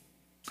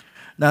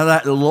 Now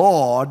that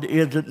Lord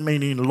isn't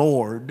meaning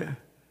Lord.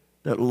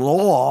 That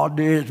Lord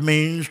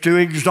means to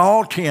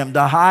exalt him,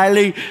 to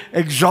highly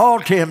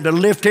exalt him, to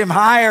lift him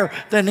higher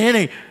than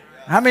any.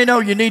 How many know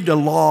you need to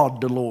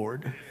laud the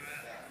Lord?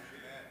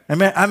 I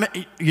mean,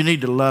 you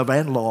need to love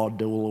and laud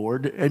the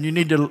Lord, and you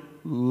need to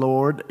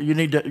you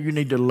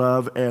need to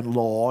love and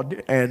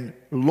laud and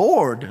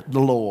Lord the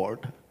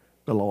Lord,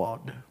 the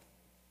Lord.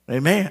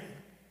 Amen.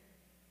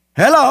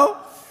 Hello.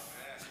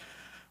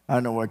 I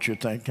know what you're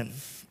thinking,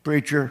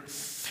 preacher.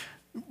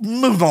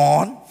 Move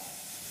on.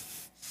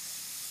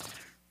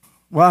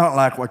 Well, I don't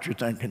like what you're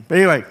thinking. But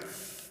anyway,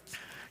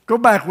 go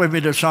back with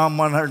me to Psalm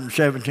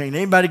 117.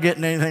 Anybody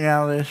getting anything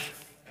out of this?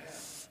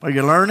 Are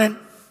you learning?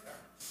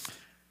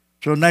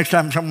 So next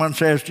time someone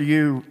says to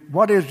you,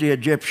 what is the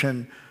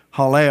Egyptian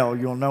Hallel?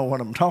 You'll know what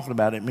I'm talking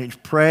about. It means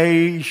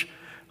praise.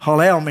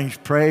 Hallel means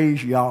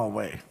praise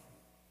Yahweh.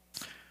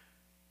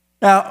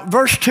 Now,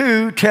 verse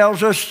 2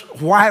 tells us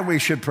why we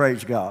should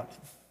praise God.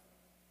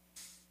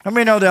 How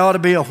many know there ought to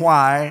be a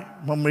why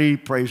when we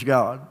praise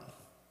God?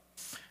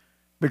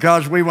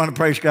 Because we want to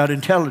praise God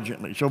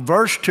intelligently. So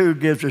verse 2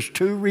 gives us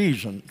two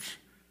reasons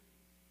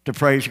to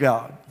praise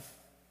God.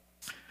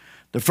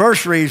 The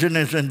first reason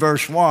is in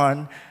verse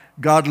 1,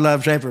 God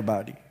loves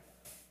everybody.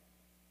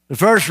 The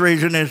first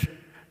reason is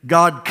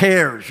God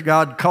cares.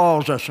 God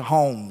calls us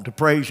home to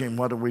praise him,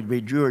 whether we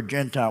be Jew or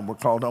Gentile, we're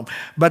called home.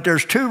 But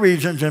there's two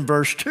reasons in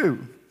verse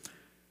 2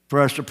 for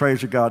us to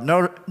praise God.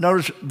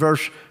 Notice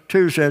verse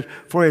 2 says,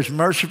 for his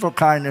merciful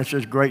kindness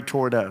is great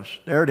toward us.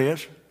 There it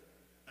is.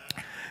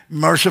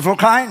 Merciful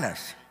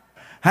kindness.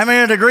 How many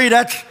would agree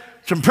that's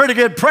some pretty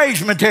good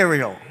praise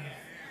material?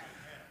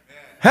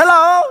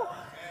 Hello?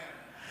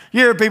 You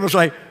hear people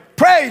say,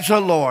 praise the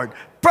Lord,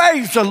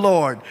 praise the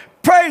Lord,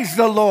 praise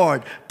the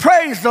Lord,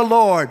 praise the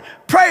Lord,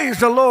 praise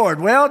the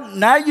Lord. Well,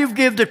 now you've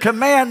given the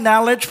command,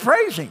 now let's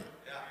praise him.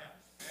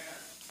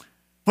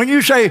 When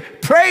you say,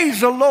 praise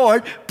the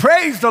Lord,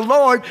 praise the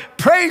Lord,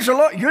 praise the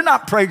Lord, you're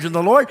not praising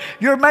the Lord.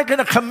 You're making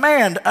a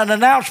command, an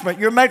announcement.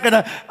 You're making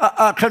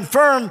a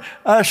confirmed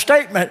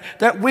statement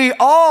that we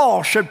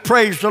all should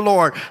praise the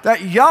Lord,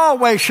 that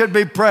Yahweh should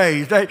be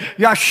praised, that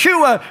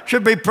Yeshua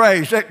should be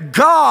praised, that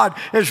God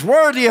is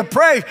worthy of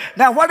praise.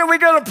 Now, what are we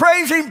going to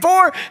praise him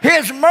for?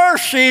 His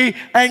mercy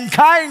and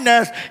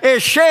kindness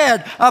is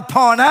shed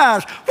upon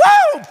us.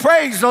 Woo!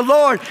 Praise the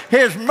Lord.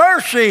 His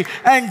mercy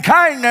and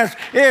kindness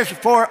is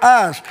for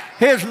us.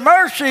 His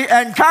mercy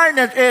and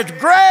kindness is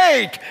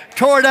great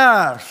toward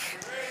us.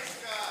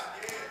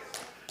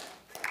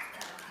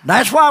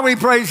 That's why we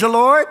praise the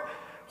Lord.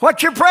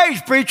 What's your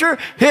praise, preacher?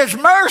 His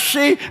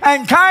mercy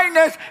and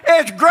kindness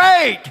is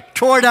great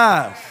toward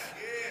us.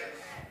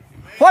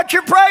 What's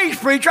your praise,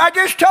 preacher? I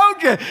just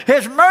told you.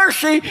 His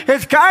mercy,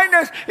 his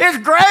kindness is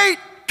great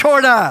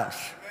toward us.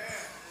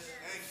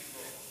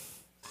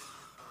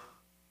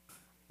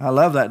 I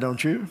love that,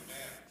 don't you?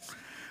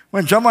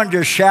 When someone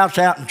just shouts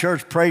out in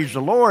church, praise the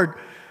Lord,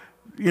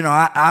 you know,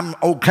 I'm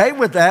okay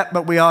with that,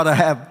 but we ought to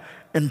have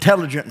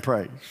intelligent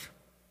praise.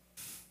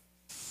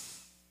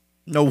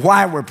 Know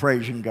why we're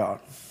praising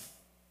God.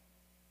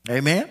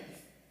 Amen?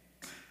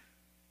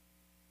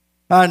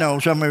 I know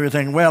some of you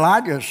think, well,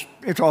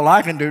 it's all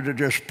I can do to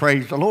just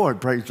praise the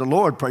Lord, praise the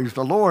Lord, praise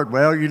the Lord.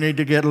 Well, you need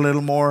to get a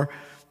little more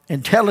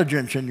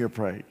intelligence in your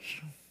praise.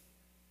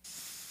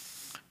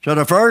 So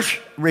the first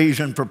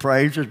reason for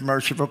praise is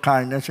merciful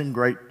kindness and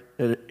great.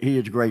 He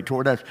is great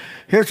toward us.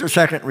 Here's the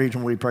second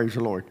reason we praise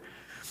the Lord.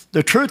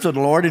 The truth of the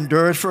Lord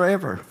endures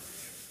forever.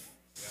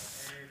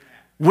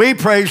 We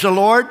praise the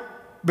Lord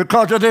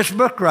because of this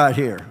book right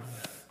here.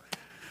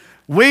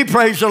 We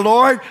praise the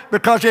Lord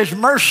because His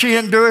mercy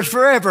endures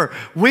forever.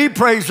 We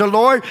praise the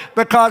Lord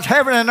because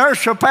heaven and earth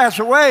shall pass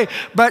away,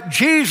 but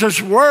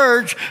Jesus'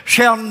 words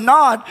shall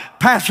not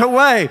pass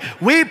away.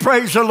 We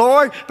praise the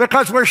Lord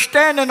because we're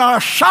standing on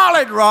a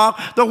solid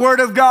rock, the Word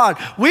of God.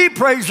 We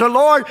praise the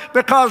Lord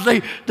because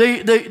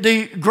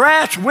the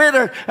grass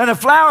withereth and the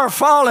flower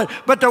falleth,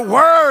 but the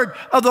word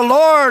of the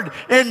Lord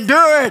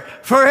endureth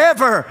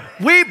forever.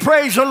 We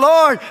praise the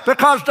Lord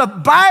because the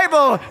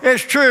Bible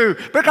is true,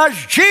 because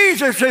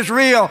Jesus is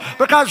real,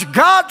 because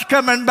God's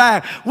coming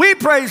back. We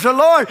praise the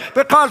Lord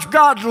because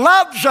God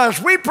loves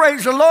us. We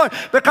praise the Lord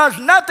because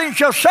nothing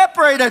shall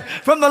separate us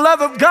from the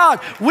love of God.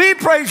 We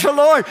praise the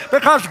Lord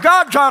because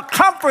God's our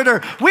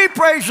comforter. We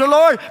praise the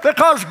Lord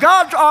because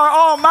God's our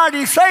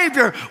almighty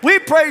Savior. We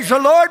praise the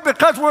Lord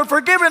because we're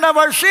forgiven of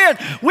our sin.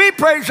 We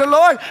praise the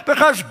Lord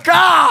because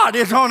God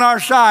is on our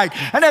side.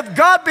 And if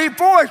God be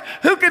for us,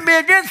 who can be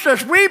against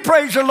us? We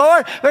praise the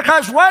Lord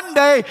because one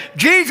day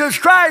Jesus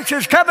Christ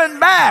is coming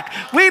back.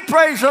 We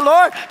praise the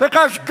Lord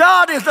because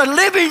God is a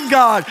living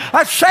God,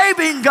 a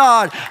saving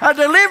God, a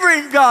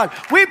delivering God.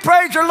 We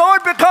praise the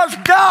Lord because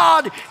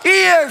God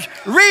is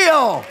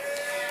real.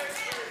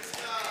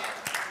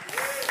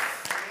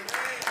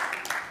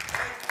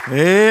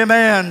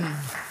 Amen.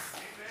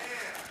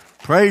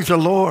 Praise the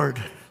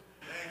Lord.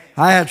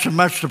 I had so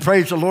much to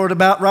praise the Lord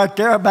about right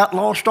there. I about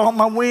lost all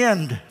my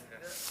wind.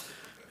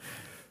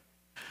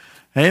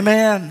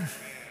 Amen.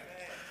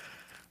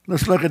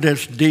 Let's look at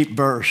this deep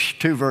verse,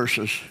 2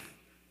 verses.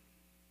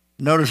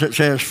 Notice it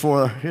says,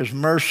 for His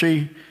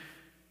mercy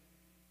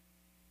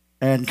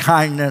and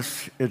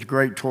kindness is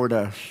great toward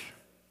us.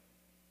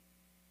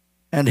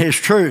 And His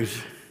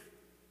truth,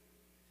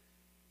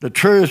 the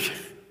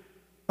truth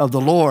of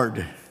the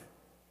Lord,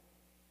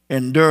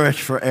 endureth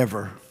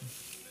forever.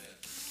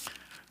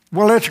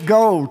 Well, let's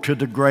go to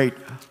the great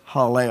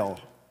Hallel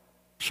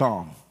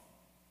psalm.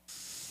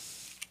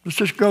 Let's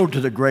just go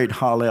to the great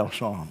Hallel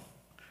psalm.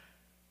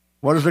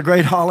 What is the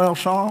great Hallel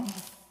psalm?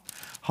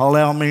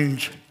 Hallel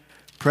means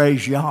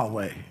praise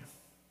Yahweh.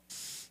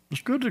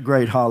 Let's go to the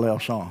great Hallel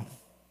psalm.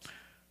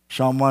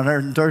 Psalm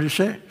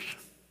 136.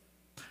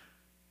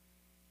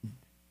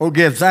 Oh,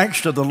 give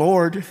thanks to the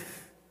Lord.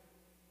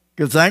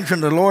 Give thanks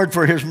unto the Lord,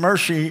 for His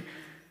mercy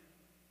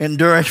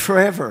endureth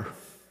forever.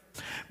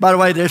 By the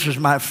way, this is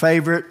my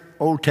favorite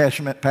Old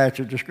Testament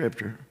passage of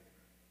Scripture.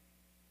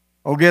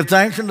 Oh, give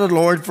thanks unto the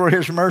Lord, for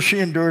His mercy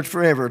endureth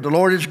forever. The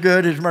Lord is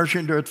good, His mercy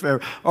endureth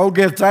forever. Oh,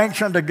 give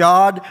thanks unto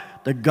God,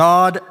 the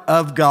God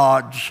of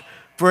gods,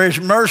 for His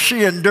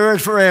mercy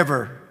endureth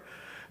forever.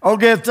 Oh,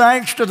 give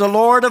thanks to the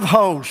Lord of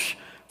hosts,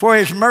 for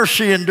His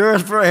mercy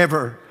endureth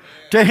forever.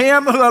 To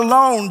Him who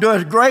alone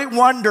doeth great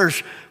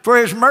wonders, for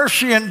His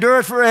mercy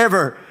endureth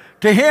forever.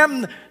 To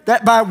Him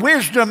that by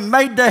wisdom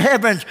made the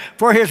heavens,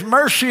 for His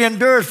mercy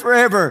endureth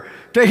forever.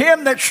 To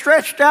Him that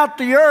stretched out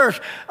the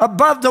earth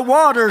above the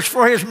waters,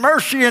 for His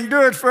mercy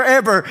endureth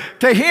forever.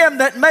 To Him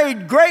that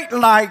made great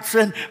lights,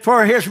 and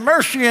for His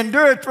mercy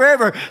endureth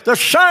forever. The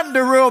sun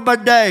to rule by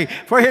day,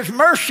 for His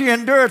mercy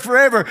endureth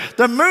forever.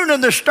 The moon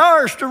and the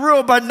stars to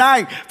rule by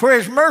night, for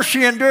His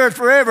mercy endureth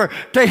forever.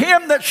 To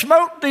Him that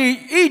smote the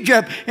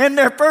Egypt in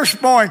their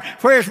firstborn,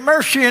 for His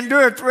mercy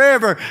endureth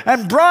forever.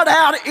 And brought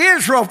out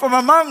Israel from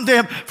among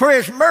them, for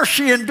His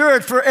mercy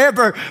endureth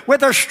forever.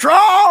 With a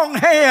strong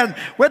hand,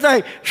 with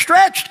a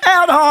stretched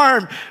out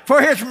arm,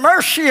 for His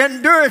mercy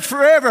endureth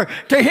forever.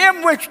 To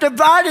Him which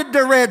divided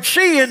the Red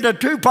Sea into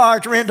 2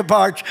 parts, or into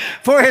parts,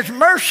 for His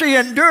mercy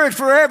endureth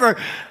forever,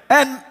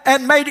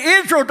 and made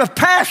Israel to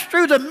pass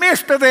through the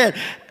midst of it,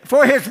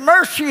 for His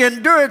mercy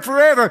endureth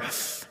forever.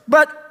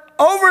 But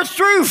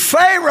overthrew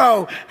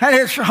Pharaoh and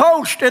his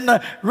host in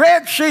the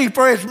Red Sea,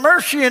 for His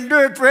mercy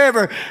endureth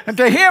forever. And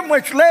to Him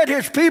which led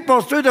His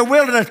people through the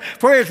wilderness,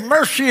 for His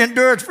mercy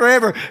endureth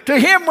forever. To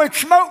Him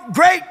which smote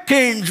great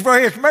kings, for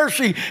His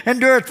mercy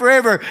endureth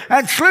forever.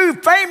 And slew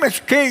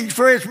famous kings,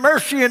 for His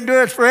mercy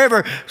endureth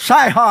forever.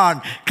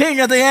 Sihon,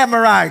 king of the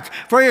Amorites,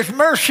 for His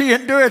mercy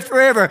endureth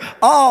forever.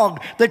 Og,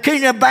 the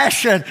king of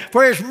Bashan,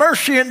 for His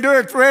mercy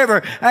endureth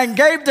forever. And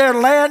gave their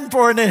land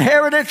for an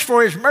inheritance,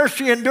 for His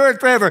mercy endureth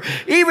forever.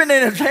 Even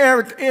in his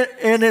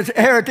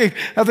heritage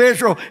of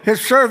Israel,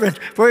 His servants,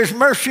 for His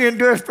mercy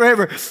endureth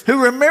forever.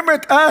 Who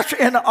remembered us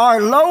in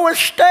our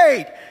lowest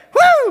state.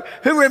 Woo!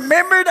 Who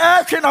remembered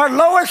us in our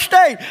lowest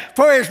state,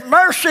 for His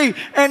mercy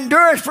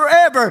endureth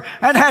forever,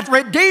 and hath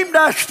redeemed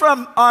us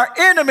from our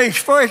enemies,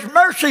 for His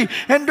mercy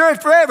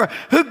endureth forever.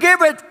 Who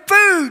giveth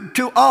food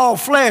to all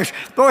flesh,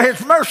 for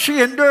His mercy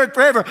endureth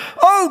forever.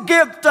 Oh,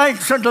 give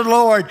thanks unto the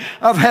Lord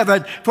of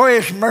heaven, for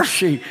His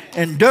mercy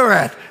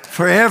endureth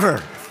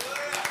forever.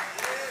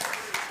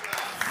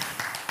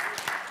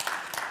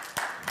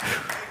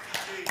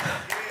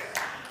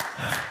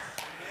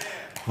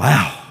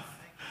 Wow.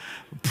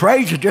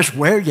 Praise will just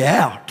wear you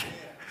out.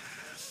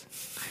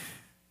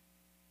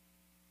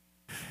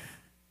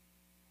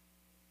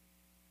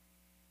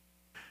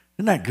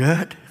 Isn't that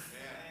good?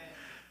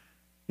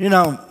 You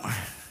know,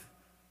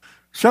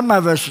 some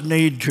of us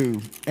need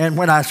to, and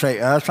when I say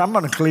us, I'm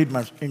going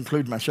to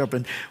include myself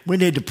in, we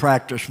need to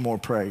practice more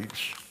praise.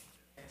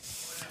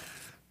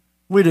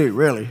 We do,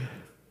 really.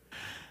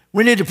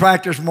 We need to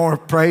practice more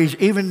praise,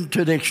 even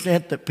to the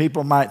extent that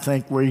people might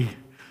think we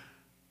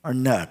are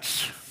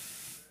nuts.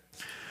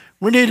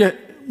 We need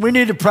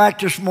to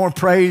practice more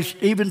praise,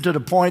 even to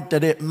the point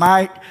that it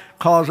might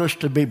cause us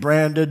to be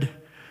branded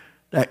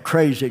that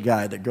crazy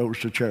guy that goes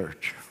to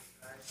church.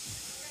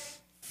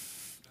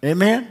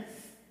 Amen?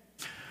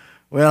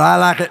 Well, I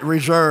like it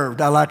reserved.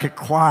 I like it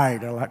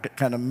quiet. I like it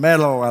kind of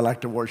mellow. I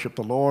like to worship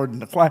the Lord in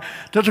the quiet.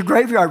 There's a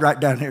graveyard right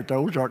down here at the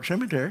Ozark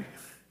Cemetery.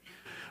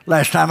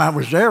 Last time I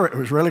was there, it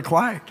was really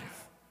quiet.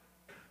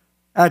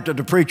 After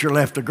the preacher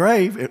left the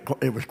grave,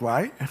 it was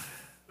quiet.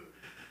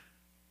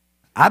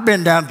 I've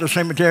been down at the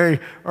cemetery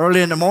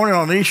early in the morning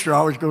on Easter. I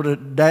always go to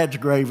Dad's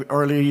grave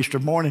early Easter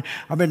morning.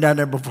 I've been down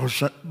there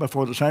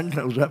before the sun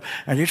goes up,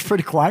 and it's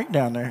pretty quiet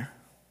down there.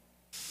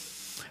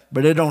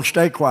 But it don't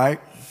stay quiet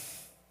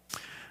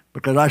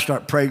because I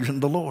start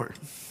praising the Lord.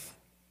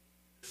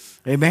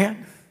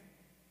 Amen?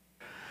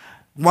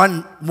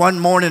 One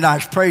morning I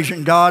was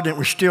praising God, and it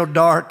was still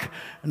dark,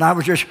 and I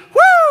was just,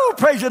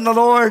 praising the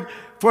Lord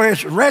for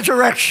His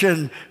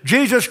resurrection.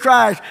 Jesus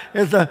Christ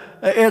is the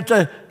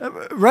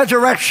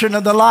resurrection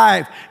of the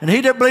life, and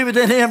he that believeth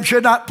in Him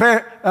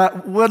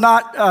will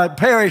not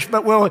perish,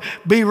 but will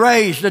be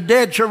raised. The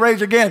dead shall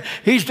raise again.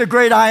 He's the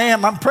great I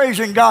am. I'm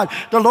praising God.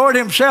 The Lord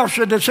Himself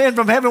shall descend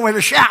from heaven with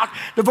a shout,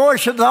 the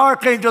voice of the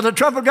archangel, the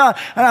trumpet of God.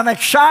 And I'm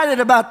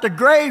excited about the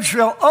grave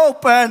shall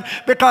open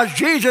because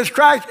Jesus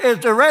Christ is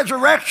the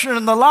resurrection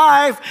and the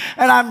life,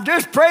 and I'm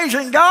just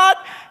praising God,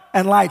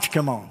 and lights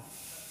come on.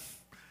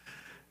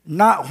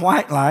 Not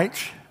white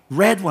lights,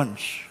 red ones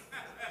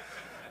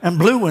and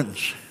blue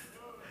ones.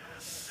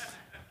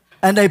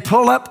 And they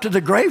pull up to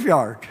the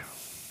graveyard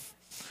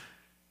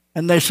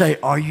and they say,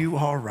 "Are you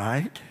all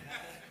right?"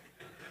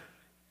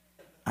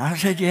 I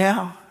said,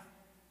 "Yeah."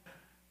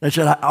 They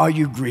said, "Are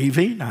you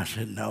grieving?" I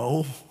said,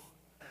 "No."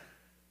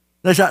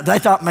 They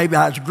thought maybe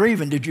I was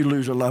grieving. "Did you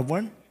lose a loved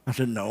one?" I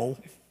said, "No."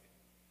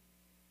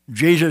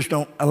 Jesus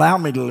don't allow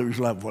me to lose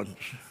loved ones.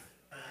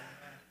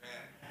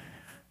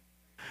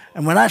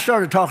 And when I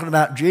started talking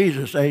about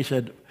Jesus, they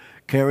said,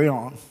 "Carry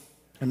on."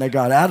 And they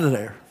got out of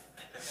there.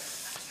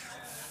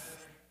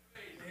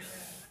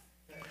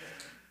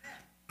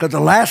 Because the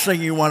last thing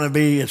you want to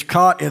be is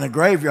caught in a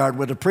graveyard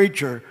with a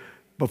preacher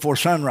before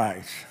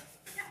sunrise.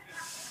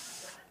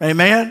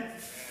 Amen?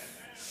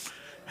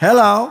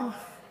 Hello.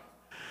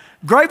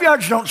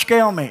 Graveyards don't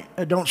scare me.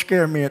 It don't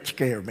scare me, it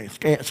scares me.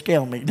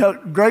 Scare me. No,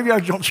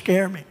 graveyards don't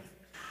scare me.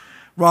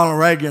 Ronald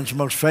Reagan's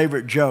most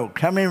favorite joke.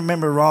 How many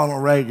remember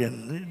Ronald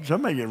Reagan?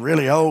 Some of you are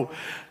really old.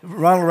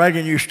 Ronald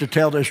Reagan used to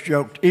tell this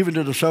joke, even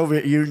to the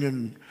Soviet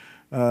Union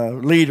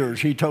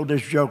leaders. He told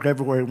this joke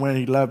everywhere he went.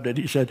 He loved it.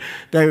 He said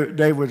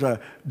there was a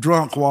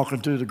drunk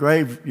walking through the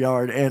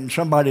graveyard, and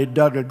somebody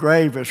dug a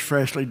grave as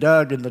freshly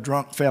dug, and the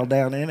drunk fell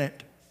down in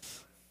it.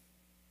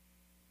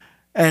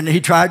 And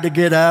he tried to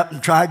get up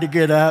and tried to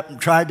get up and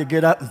tried to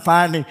get up, and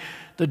finally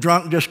the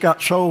drunk just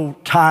got so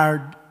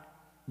tired,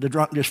 the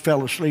drunk just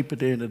fell asleep at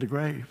the end of the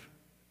grave.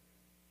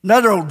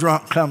 Another old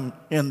drunk come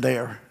in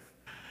there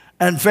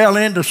and fell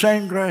in the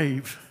same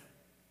grave.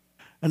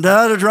 And the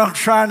other drunk's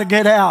trying to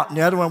get out, and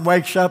the other one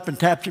wakes up and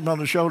taps him on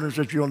the shoulder and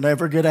says, "You'll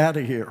never get out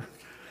of here."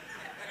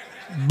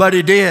 But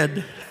he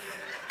did.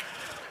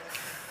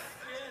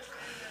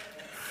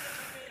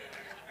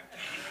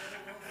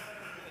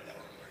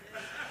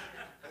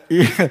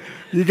 Yeah,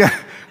 you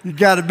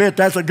got to admit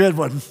that's a good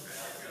one.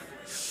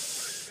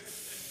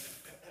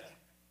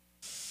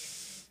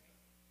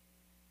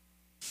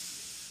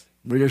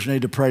 We just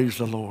need to praise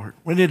the Lord.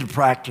 We need to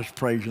practice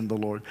praising the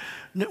Lord.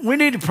 We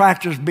need to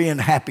practice being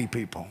happy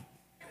people.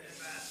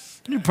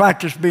 We need to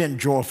practice being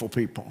joyful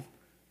people.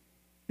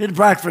 We need to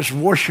practice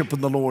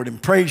worshiping the Lord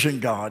and praising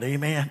God.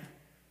 Amen.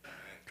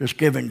 Just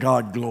giving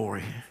God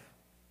glory.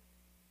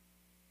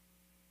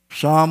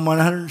 Psalm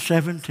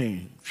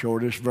 117,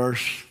 shortest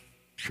verse,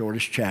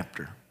 shortest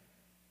chapter.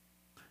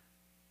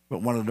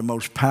 But one of the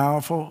most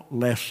powerful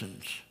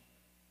lessons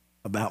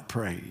about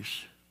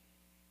praise.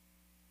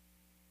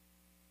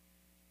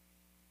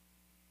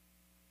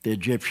 The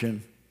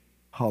Egyptian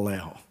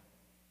Hallel.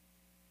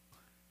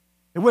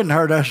 It wouldn't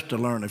hurt us to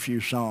learn a few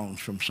songs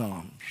from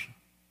Psalms.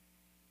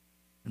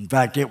 In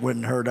fact, it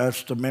wouldn't hurt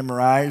us to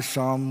memorize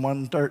Psalm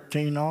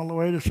 113 all the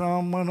way to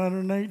Psalm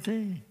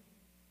 118.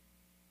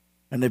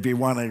 And if you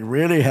want to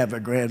really have a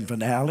grand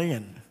finale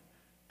and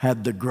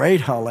have the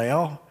great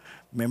Hallel,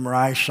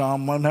 memorize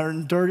Psalm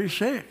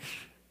 136.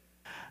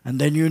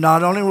 And then you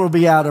not only will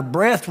be out of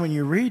breath when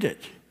you read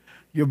it,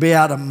 you'll be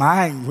out of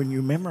mind when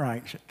you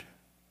memorize it.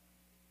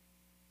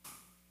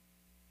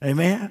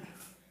 Amen?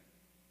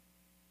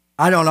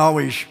 I don't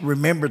always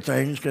remember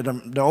things because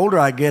the older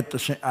I get,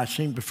 I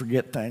seem to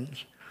forget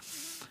things.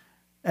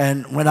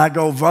 And when I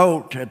go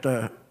vote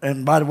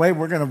and by the way,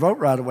 we're going to vote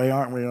right away,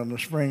 aren't we, on the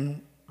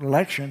spring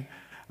election?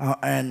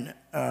 When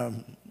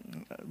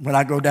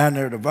I go down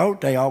there to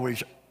vote, they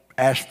always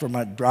ask for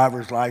my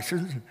driver's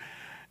license,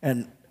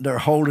 and they're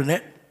holding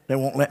it. They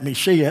won't let me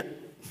see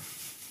it.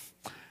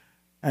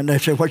 And they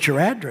say, "What's your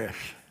address?"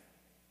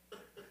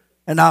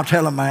 And I'll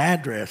tell them my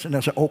address. And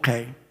they'll say,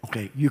 okay,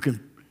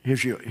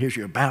 here's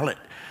your ballot.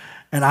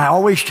 And I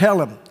always tell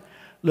them,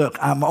 look,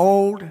 I'm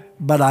old,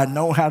 but I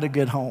know how to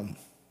get home.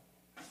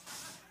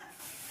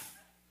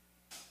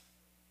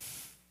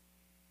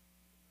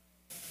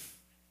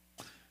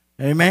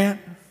 Amen?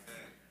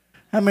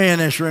 How many in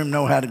this room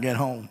know how to get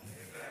home?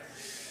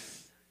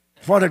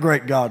 What a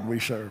great God we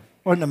serve.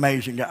 What an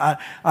amazing God.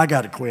 I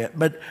got to quit.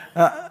 But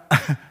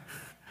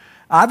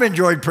I've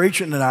enjoyed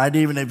preaching tonight,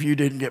 even if you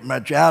didn't get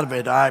much out of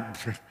it.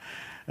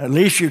 At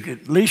least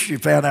you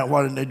found out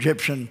what an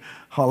Egyptian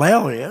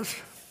Hallel is.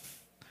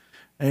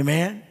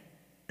 Amen?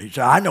 He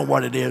said, I know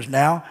what it is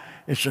now.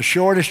 It's the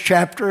shortest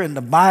chapter in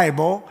the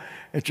Bible.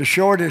 It's the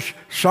shortest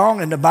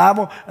song in the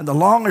Bible and the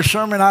longest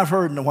sermon I've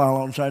heard in a while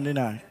on Sunday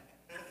night.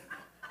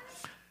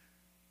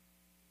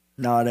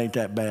 No, it ain't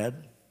that bad.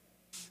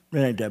 It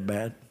ain't that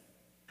bad.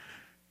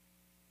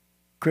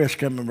 Chris,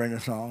 come and bring a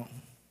song.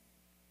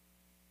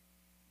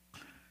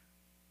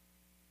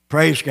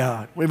 Praise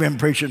God. We've been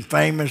preaching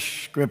famous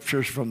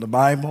scriptures from the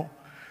Bible.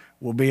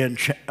 We'll be in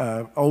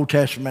Old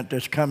Testament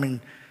this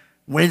coming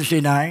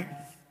Wednesday night.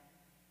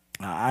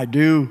 I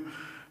do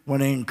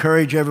want to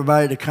encourage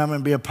everybody to come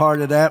and be a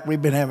part of that.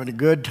 We've been having a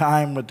good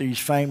time with these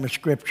famous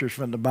scriptures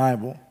from the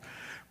Bible.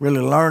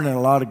 Really learning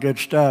a lot of good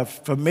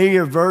stuff.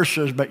 Familiar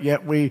verses, but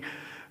yet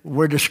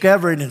we're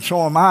discovering, and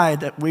so am I,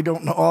 that we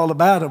don't know all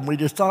about them. We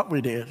just thought we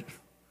did.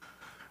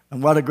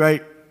 And what a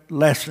great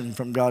lesson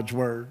from God's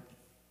Word.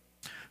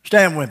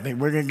 Stand with me.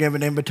 We're going to give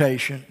an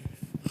invitation.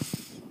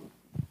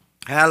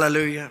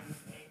 Hallelujah.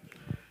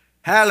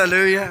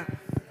 Hallelujah.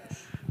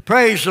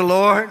 Praise the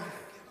Lord.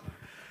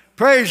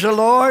 Praise the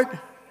Lord.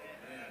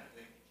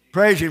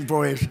 Praise Him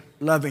for His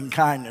loving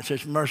kindness,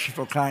 His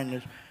merciful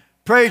kindness.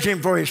 Praise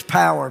Him for His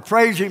power.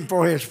 Praise Him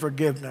for His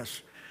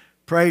forgiveness.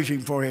 Praise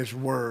Him for His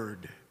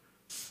Word.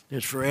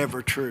 It's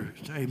forever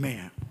truth.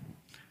 Amen.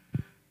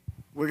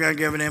 We're going to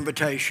give an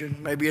invitation.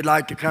 Maybe you'd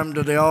like to come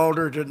to the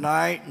altar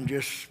tonight and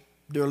just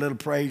do a little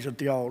praise at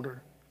the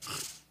altar.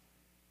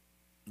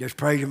 Just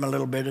praise Him a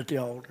little bit at the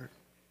altar.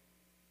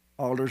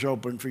 Altar's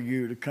open for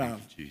you to come.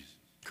 Thank you, Jesus.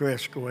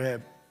 Chris, go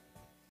ahead.